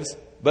motives,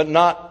 but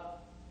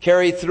not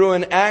carry through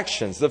in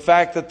actions. The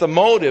fact that the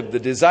motive, the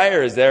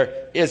desire is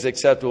there, is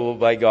acceptable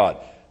by God.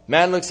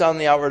 Man looks on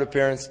the outward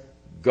appearance,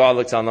 God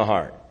looks on the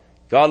heart.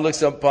 God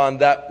looks upon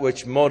that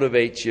which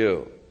motivates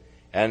you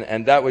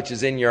and that which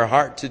is in your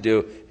heart to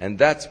do, and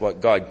that's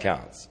what God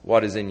counts,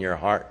 what is in your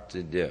heart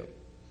to do.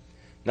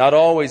 Not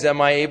always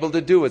am I able to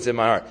do what's in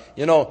my heart.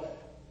 You know,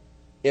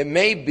 it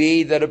may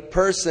be that a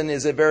person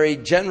is a very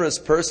generous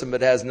person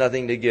but has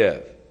nothing to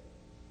give.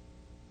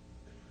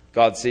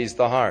 God sees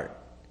the heart.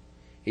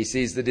 He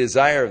sees the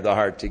desire of the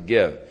heart to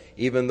give.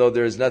 Even though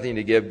there is nothing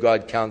to give,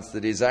 God counts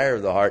the desire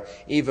of the heart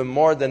even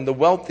more than the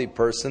wealthy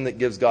person that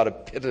gives God a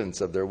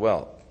pittance of their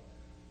wealth.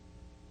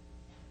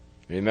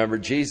 Remember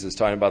Jesus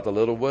talking about the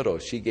little widow.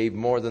 She gave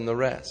more than the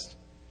rest.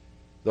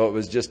 Though it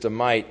was just a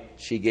mite,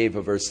 she gave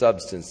of her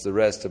substance. The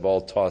rest have all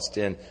tossed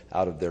in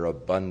out of their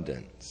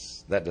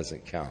abundance. That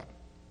doesn't count.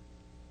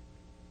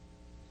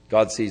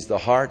 God sees the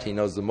heart. He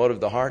knows the motive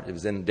of the heart. It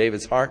was in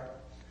David's heart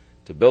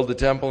to build the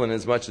temple, and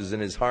as much as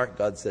in his heart,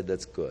 God said,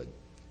 that's good.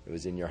 It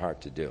was in your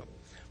heart to do.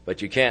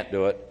 But you can't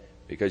do it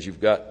because you've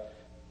got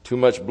too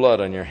much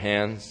blood on your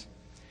hands.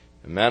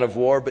 A man of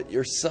war, but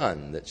your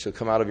son that shall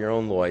come out of your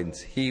own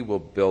loins, he will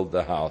build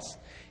the house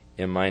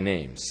in my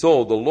name.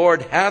 So the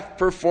Lord hath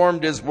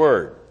performed his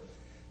word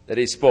that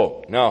he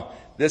spoke. Now,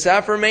 this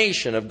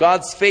affirmation of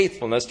God's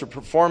faithfulness to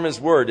perform his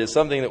word is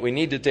something that we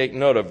need to take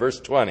note of. Verse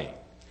 20.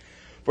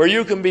 For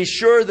you can be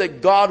sure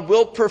that God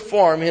will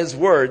perform his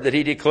word that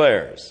he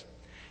declares.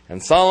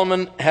 And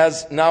Solomon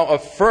has now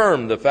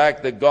affirmed the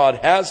fact that God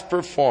has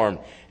performed.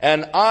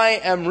 And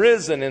I am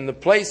risen in the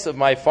place of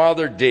my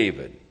father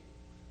David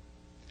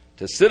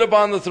to sit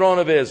upon the throne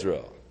of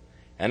Israel.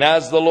 And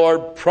as the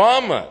Lord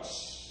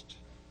promised,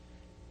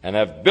 and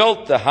have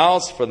built the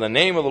house for the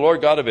name of the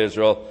Lord God of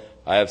Israel,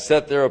 I have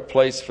set there a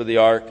place for the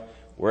ark,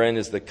 wherein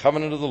is the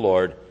covenant of the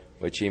Lord,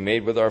 which he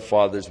made with our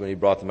fathers when he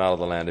brought them out of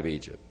the land of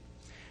Egypt.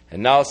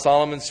 And now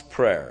Solomon's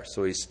prayer.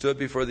 So he stood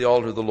before the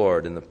altar of the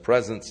Lord in the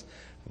presence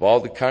of all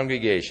the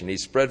congregation. He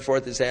spread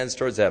forth his hands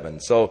towards heaven.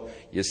 So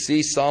you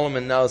see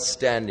Solomon now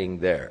standing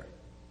there.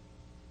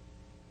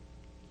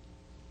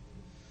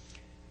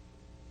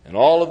 And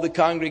all of the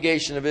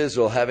congregation of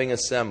Israel having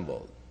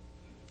assembled.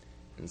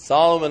 And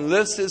Solomon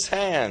lifts his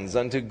hands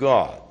unto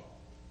God.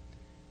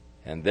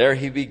 And there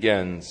he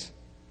begins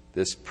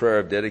this prayer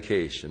of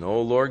dedication.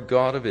 O Lord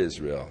God of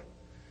Israel,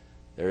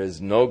 there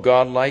is no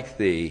God like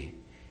thee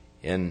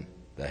in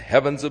the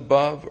heavens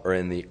above or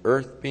in the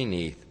earth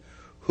beneath,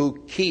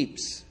 who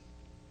keeps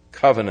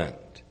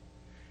covenant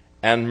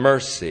and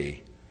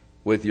mercy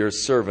with your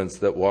servants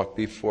that walk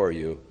before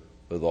you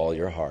with all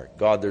your heart.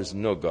 God, there's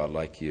no God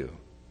like you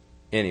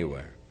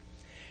anywhere.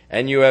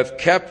 And you have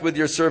kept with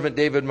your servant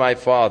David my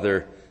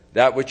father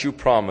that which you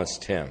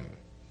promised him.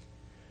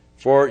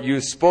 For you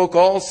spoke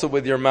also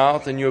with your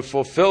mouth, and you have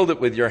fulfilled it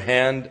with your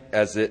hand,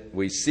 as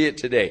we see it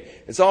today.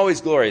 It's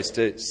always glorious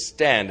to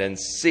stand and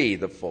see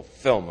the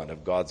fulfillment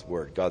of God's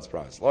word, God's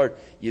promise. Lord,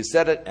 you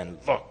said it, and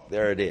look,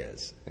 there it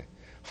is.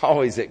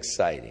 Always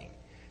exciting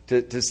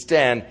to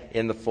stand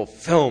in the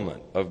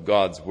fulfillment of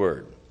God's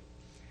word.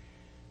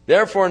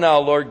 Therefore now,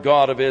 Lord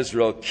God of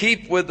Israel,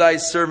 keep with thy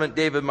servant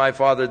David my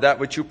father that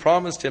which you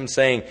promised him,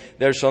 saying,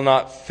 there shall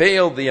not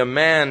fail thee a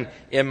man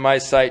in my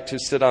sight to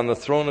sit on the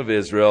throne of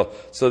Israel,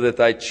 so that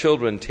thy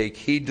children take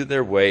heed to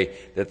their way,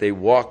 that they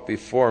walk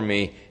before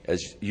me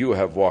as you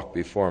have walked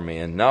before me.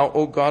 And now,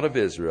 O God of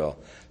Israel,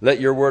 let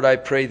your word, I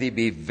pray thee,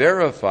 be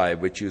verified,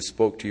 which you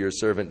spoke to your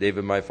servant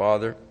David my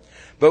father.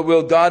 But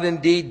will God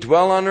indeed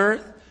dwell on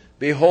earth?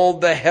 Behold,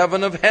 the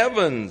heaven of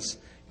heavens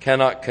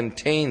cannot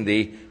contain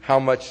thee, how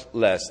much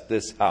less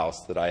this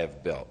house that I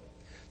have built.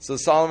 So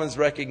Solomon's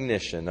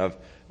recognition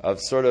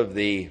of sort of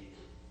the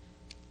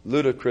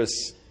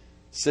ludicrous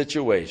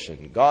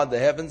situation. God, the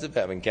heavens of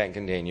heaven can't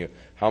contain you,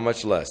 how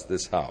much less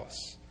this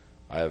house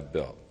I have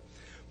built.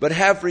 But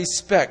have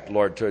respect,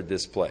 Lord, toward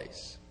this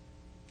place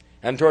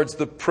and towards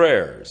the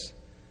prayers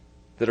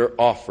that are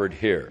offered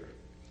here.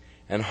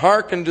 and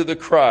hearken to the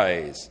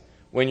cries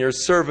when your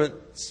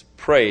servants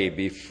pray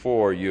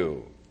before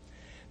you,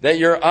 that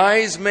your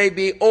eyes may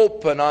be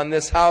open on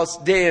this house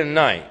day and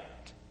night,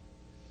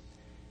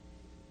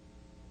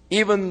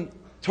 even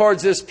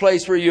towards this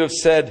place where you have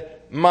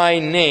said, my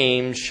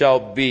name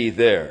shall be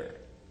there.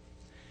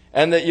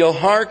 And that you'll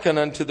hearken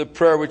unto the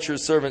prayer which your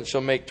servants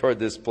shall make toward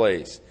this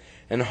place.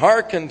 And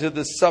hearken to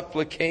the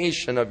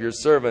supplication of your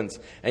servants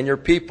and your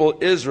people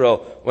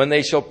Israel when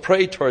they shall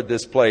pray toward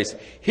this place.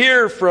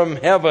 Hear from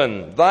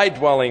heaven, thy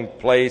dwelling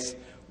place.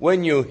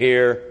 When you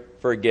hear,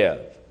 forgive.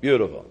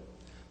 Beautiful.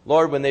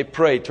 Lord, when they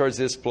pray towards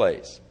this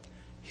place,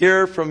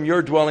 hear from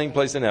your dwelling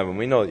place in heaven.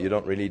 We know that you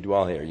don't really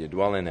dwell here. You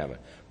dwell in heaven.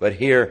 But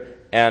hear,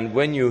 and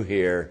when you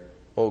hear,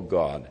 O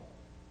God,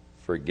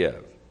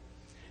 forgive.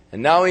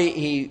 And now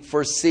he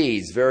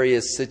foresees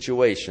various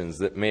situations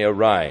that may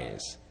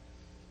arise.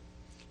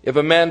 If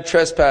a man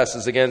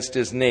trespasses against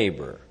his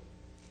neighbor,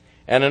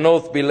 and an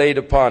oath be laid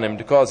upon him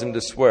to cause him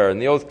to swear,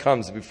 and the oath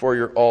comes before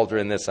your altar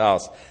in this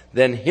house,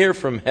 then hear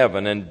from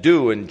heaven, and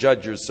do and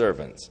judge your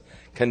servants,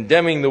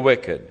 condemning the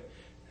wicked,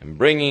 and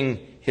bringing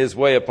his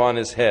way upon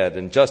his head,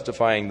 and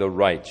justifying the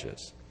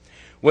righteous.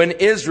 When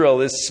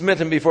Israel is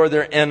smitten before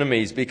their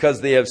enemies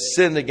because they have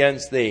sinned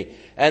against thee,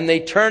 and they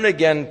turn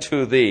again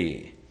to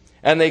thee,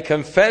 and they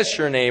confess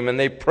your name, and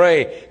they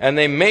pray, and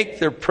they make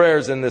their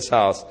prayers in this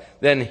house,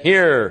 then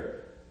hear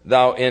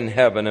thou in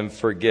heaven and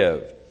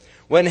forgive.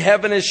 When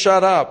heaven is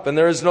shut up and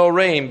there is no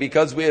rain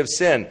because we have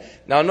sinned.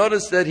 Now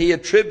notice that he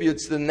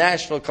attributes the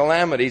national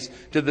calamities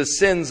to the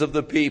sins of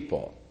the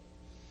people.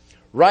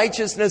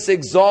 Righteousness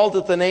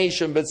exalteth a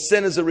nation, but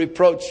sin is a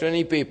reproach to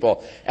any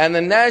people. And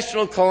the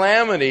national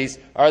calamities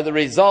are the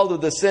result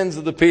of the sins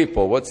of the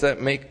people. What's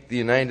that make the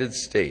United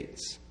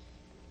States?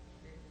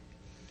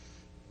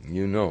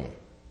 You know.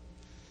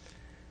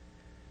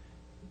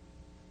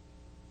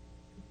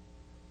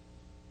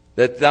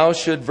 That thou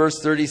should,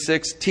 verse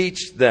 36,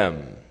 teach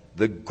them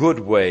the good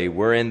way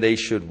wherein they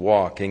should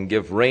walk, and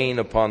give rain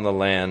upon the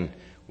land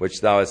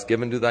which thou hast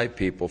given to thy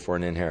people for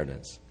an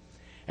inheritance.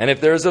 And if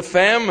there is a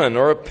famine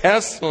or a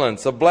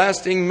pestilence, a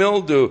blasting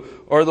mildew,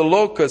 or the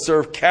locusts,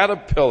 or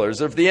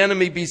caterpillars, or if the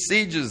enemy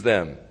besieges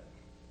them,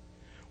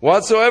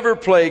 whatsoever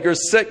plague or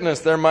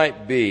sickness there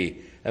might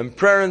be, and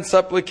prayer and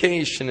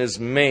supplication is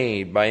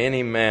made by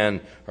any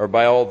man or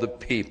by all the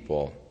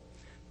people,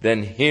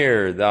 then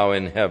hear thou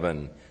in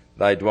heaven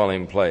thy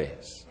dwelling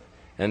place,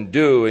 and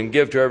do and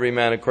give to every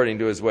man according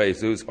to his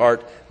ways, whose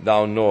heart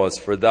thou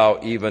knowest, for thou,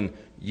 even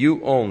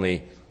you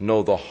only,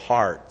 know the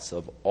hearts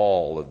of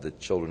all of the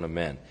children of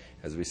men.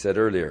 As we said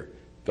earlier,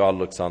 God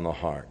looks on the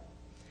heart.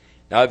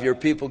 Now if your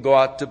people go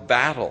out to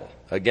battle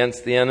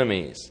against the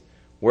enemies,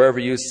 wherever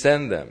you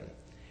send them,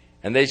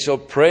 and they shall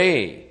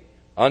pray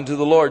unto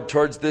the Lord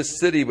towards this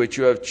city which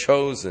you have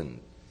chosen,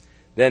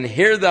 then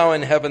hear thou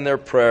in heaven their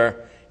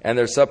prayer and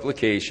their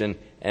supplication,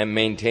 and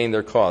maintain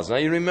their cause. Now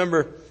you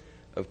remember,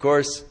 of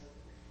course,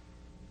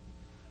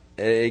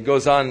 it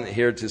goes on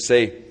here to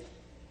say,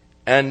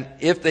 and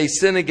if they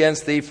sin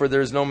against thee, for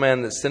there is no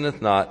man that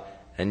sinneth not,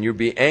 and you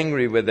be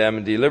angry with them,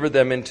 and deliver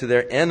them into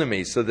their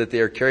enemies, so that they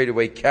are carried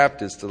away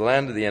captives to the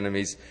land of the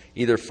enemies,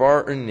 either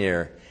far or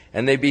near.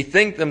 And they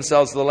bethink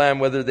themselves of the land,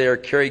 whether they are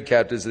carried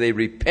captives. They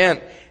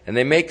repent, and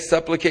they make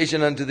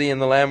supplication unto thee in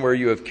the land where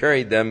you have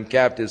carried them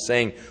captives,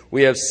 saying,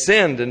 we have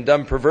sinned and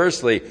done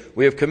perversely.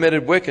 We have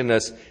committed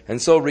wickedness.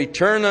 And so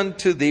return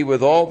unto thee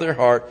with all their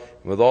heart,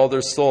 and with all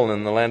their soul,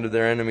 in the land of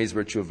their enemies,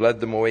 which you have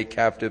led them away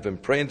captive,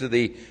 and pray unto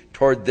thee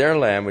toward their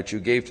land, which you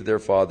gave to their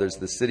fathers,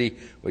 the city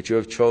which you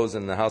have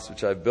chosen, the house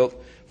which I have built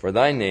for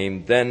thy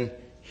name. Then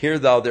hear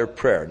thou their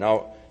prayer.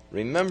 Now,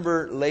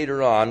 remember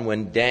later on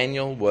when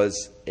Daniel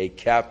was a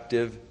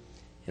captive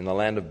in the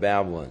land of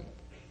Babylon.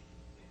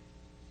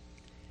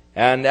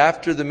 And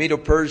after the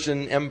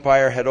Medo-Persian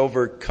Empire had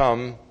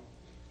overcome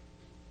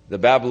the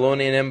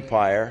Babylonian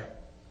Empire,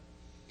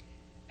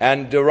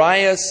 and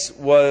Darius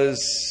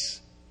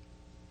was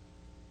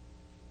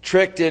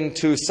tricked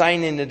into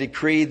signing a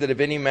decree that if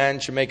any man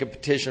should make a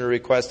petition or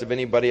request of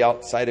anybody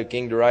outside of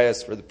King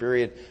Darius for the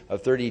period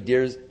of 30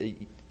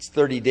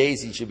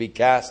 days, he should be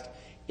cast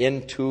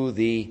into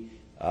the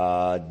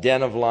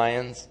den of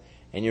lions.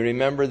 And you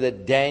remember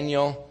that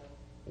Daniel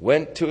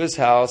went to his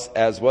house,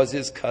 as was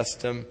his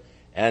custom,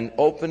 and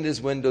opened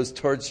his windows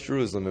towards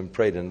Jerusalem and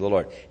prayed unto the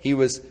Lord. He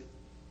was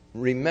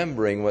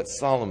remembering what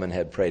Solomon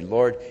had prayed.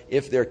 Lord,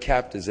 if they're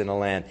captives in a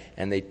land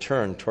and they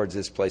turn towards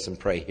this place and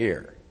pray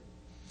here.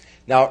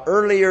 Now,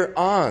 earlier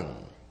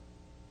on,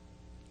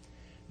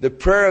 the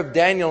prayer of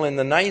Daniel in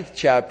the 9th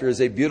chapter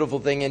is a beautiful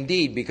thing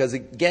indeed, because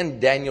again,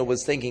 Daniel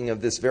was thinking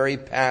of this very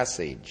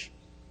passage.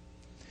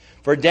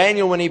 For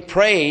Daniel, when he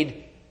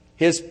prayed,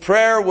 his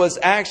prayer was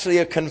actually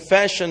a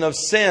confession of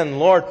sin.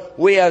 Lord,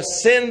 we have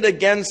sinned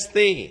against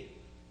thee.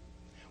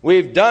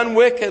 We've done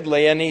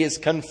wickedly, and he is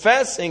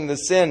confessing the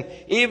sin,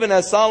 even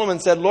as Solomon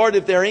said, Lord,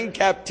 if they're in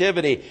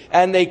captivity,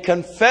 and they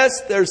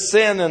confess their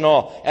sin and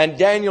all. And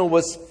Daniel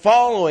was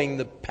following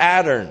the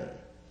pattern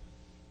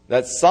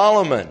that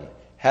Solomon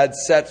had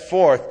set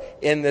forth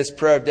in this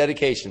prayer of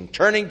dedication,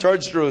 turning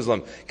towards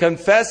Jerusalem,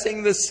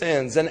 confessing the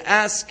sins, and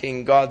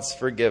asking God's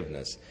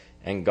forgiveness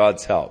and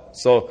God's help.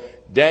 So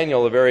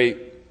Daniel, a very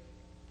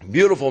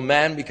beautiful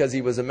man, because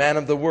he was a man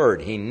of the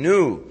Word. He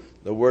knew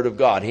the Word of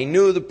God. He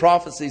knew the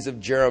prophecies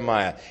of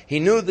Jeremiah. He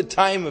knew the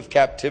time of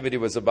captivity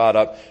was about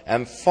up.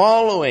 And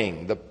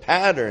following the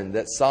pattern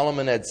that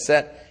Solomon had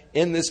set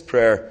in this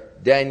prayer,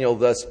 Daniel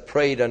thus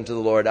prayed unto the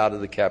Lord out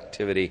of the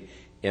captivity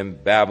in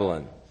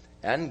Babylon.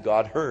 And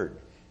God heard.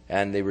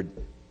 And they were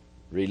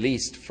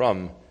released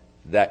from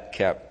that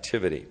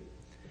captivity.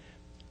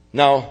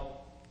 Now,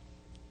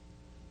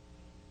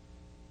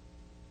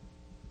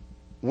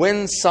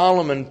 when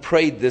Solomon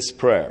prayed this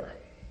prayer,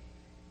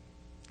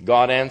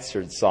 God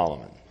answered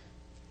Solomon.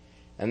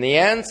 And the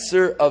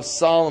answer of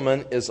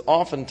Solomon is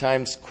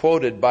oftentimes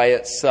quoted by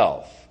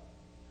itself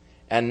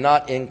and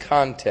not in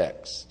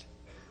context.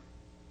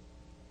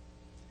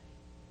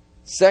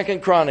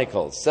 2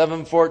 Chronicles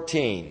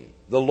 7:14.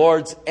 The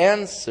Lord's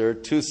answer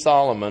to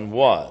Solomon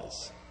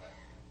was,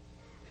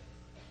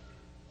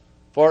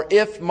 "For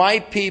if my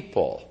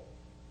people,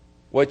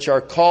 which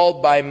are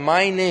called by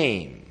my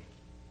name,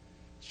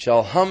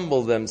 shall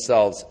humble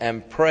themselves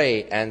and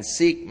pray and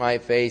seek my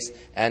face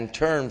and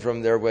turn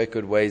from their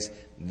wicked ways,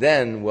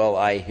 then will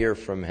I hear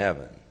from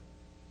heaven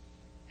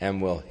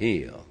and will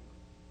heal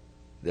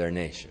their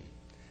nation."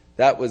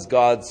 That was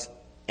God's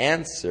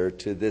answer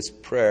to this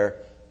prayer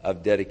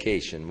of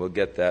dedication. We'll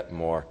get that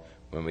more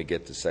when we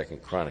get to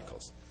 2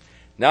 Chronicles.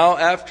 Now,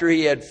 after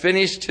he had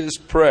finished his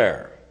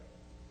prayer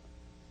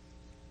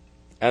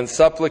and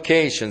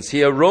supplications,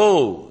 he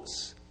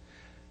arose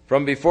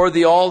from before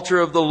the altar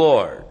of the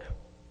Lord.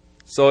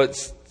 So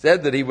it's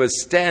said that he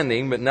was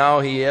standing, but now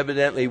he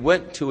evidently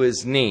went to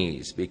his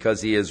knees,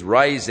 because he is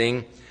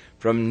rising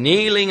from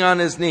kneeling on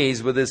his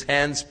knees with his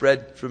hands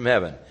spread from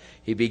heaven.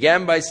 He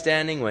began by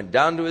standing, went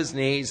down to his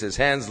knees, his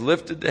hands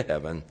lifted to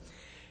heaven,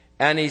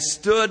 and he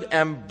stood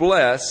and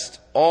blessed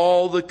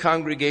all the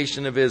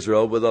congregation of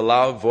Israel with a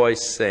loud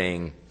voice,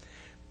 saying,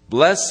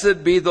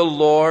 "Blessed be the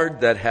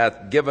Lord that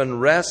hath given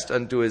rest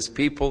unto his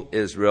people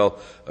Israel,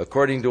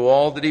 according to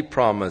all that he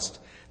promised.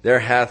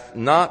 There hath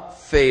not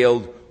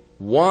failed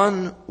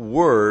one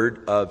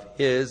word of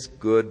his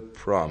good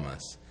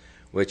promise,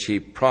 which he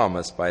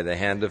promised by the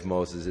hand of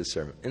Moses his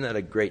servant." Isn't that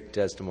a great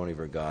testimony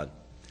for God?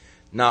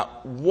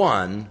 Not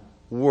one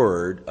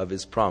word of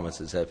his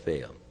promises have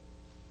failed.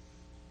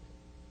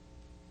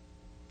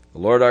 The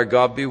Lord our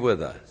God be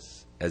with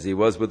us, as he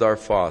was with our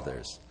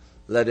fathers.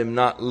 Let him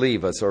not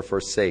leave us or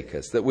forsake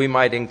us, that we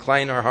might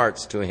incline our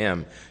hearts to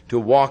him, to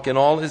walk in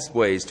all his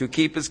ways, to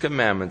keep his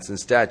commandments and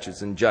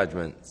statutes and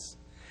judgments.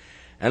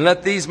 And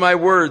let these my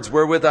words,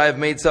 wherewith I have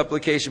made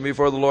supplication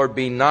before the Lord,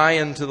 be nigh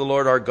unto the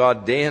Lord our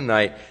God day and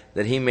night,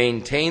 that he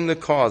maintain the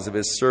cause of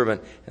his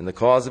servant and the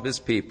cause of his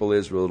people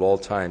Israel at all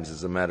times,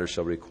 as the matter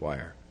shall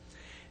require.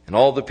 And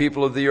all the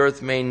people of the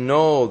earth may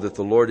know that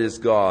the Lord is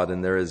God,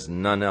 and there is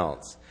none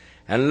else.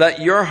 And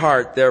let your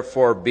heart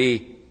therefore be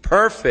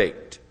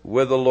perfect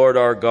with the Lord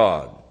our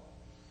God,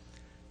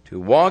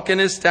 to walk in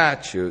his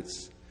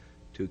statutes,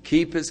 to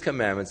keep his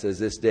commandments as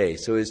this day.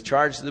 So his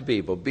charge to the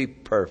people, be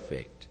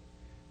perfect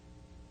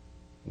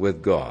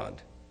with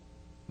God.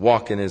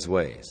 Walk in his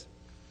ways.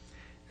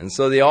 And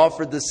so they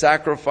offered the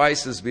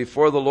sacrifices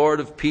before the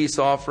Lord of peace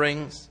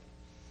offerings.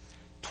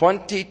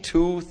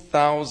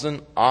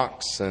 22,000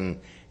 oxen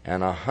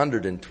and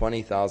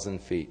 120,000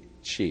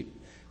 sheep.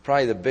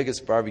 Probably the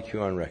biggest barbecue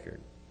on record.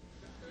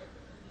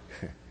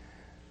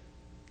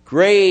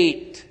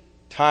 Great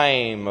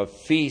time of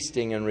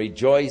feasting and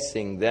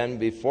rejoicing then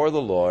before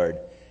the Lord,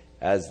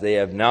 as they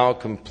have now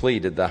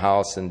completed the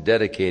house and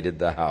dedicated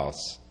the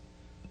house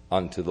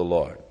unto the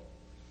Lord.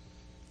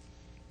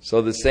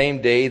 So the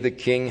same day the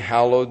king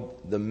hallowed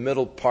the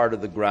middle part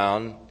of the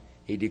ground.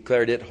 He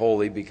declared it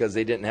holy, because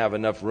they didn't have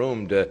enough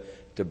room to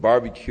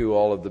barbecue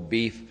all of the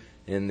beef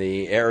in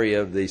the area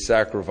of the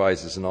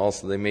sacrifices, and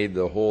also they made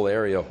the whole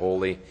area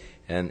holy,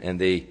 and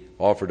they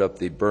offered up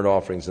the burnt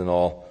offerings and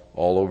all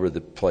over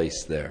the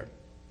place there.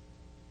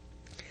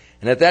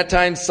 And at that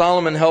time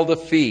Solomon held a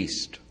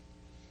feast,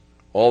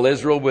 all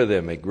Israel with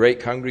him, a great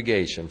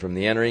congregation, from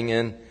the entering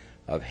in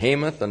of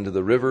Hamath unto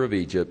the river of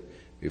Egypt,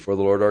 before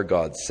the Lord our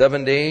God.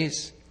 7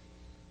 days,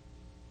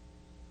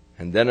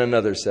 and then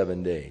another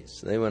 7 days.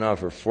 So they went on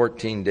for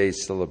 14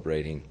 days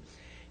celebrating.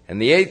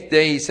 And the 8th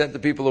day he sent the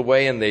people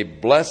away, and they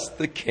blessed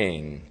the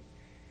king,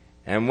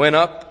 and went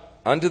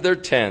up unto their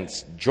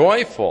tents,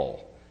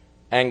 joyful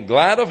and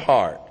glad of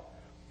heart,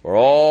 for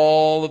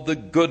all of the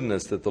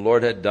goodness that the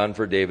Lord had done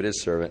for David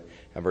his servant,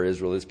 and for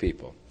Israel his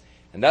people.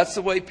 And that's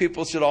the way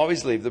people should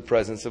always leave the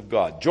presence of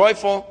God.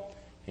 Joyful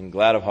and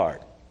glad of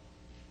heart.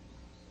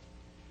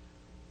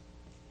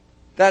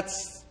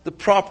 That's the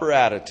proper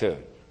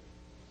attitude.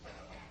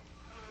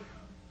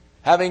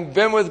 Having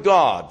been with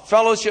God,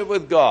 fellowship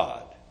with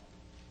God,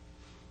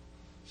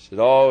 should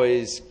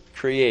always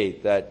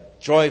create that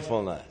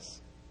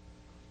joyfulness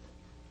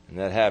and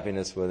that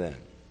happiness within.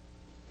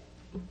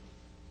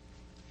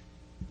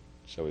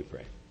 Shall we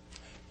pray?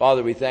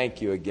 Father, we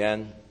thank you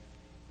again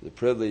for the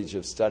privilege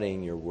of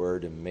studying your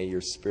word, and may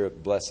your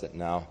Spirit bless it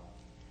now,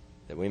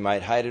 that we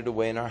might hide it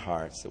away in our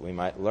hearts, that we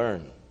might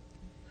learn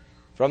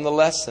from the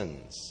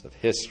lessons of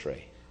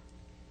history.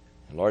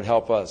 And Lord,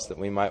 help us that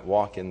we might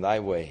walk in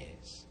thy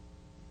ways,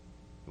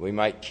 that we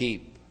might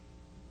keep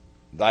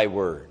thy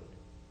word,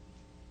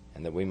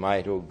 and that we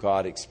might, O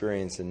God,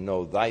 experience and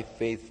know thy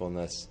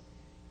faithfulness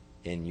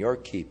in your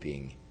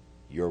keeping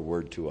your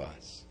word to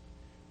us.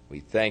 We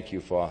thank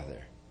you,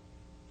 Father,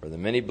 for the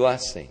many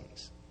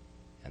blessings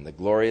and the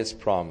glorious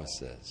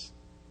promises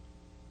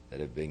that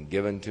have been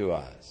given to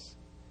us.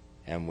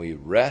 And we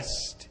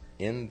rest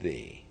in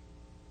thee,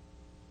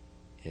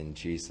 in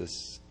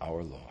Jesus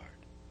our Lord.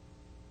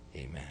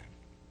 Amen.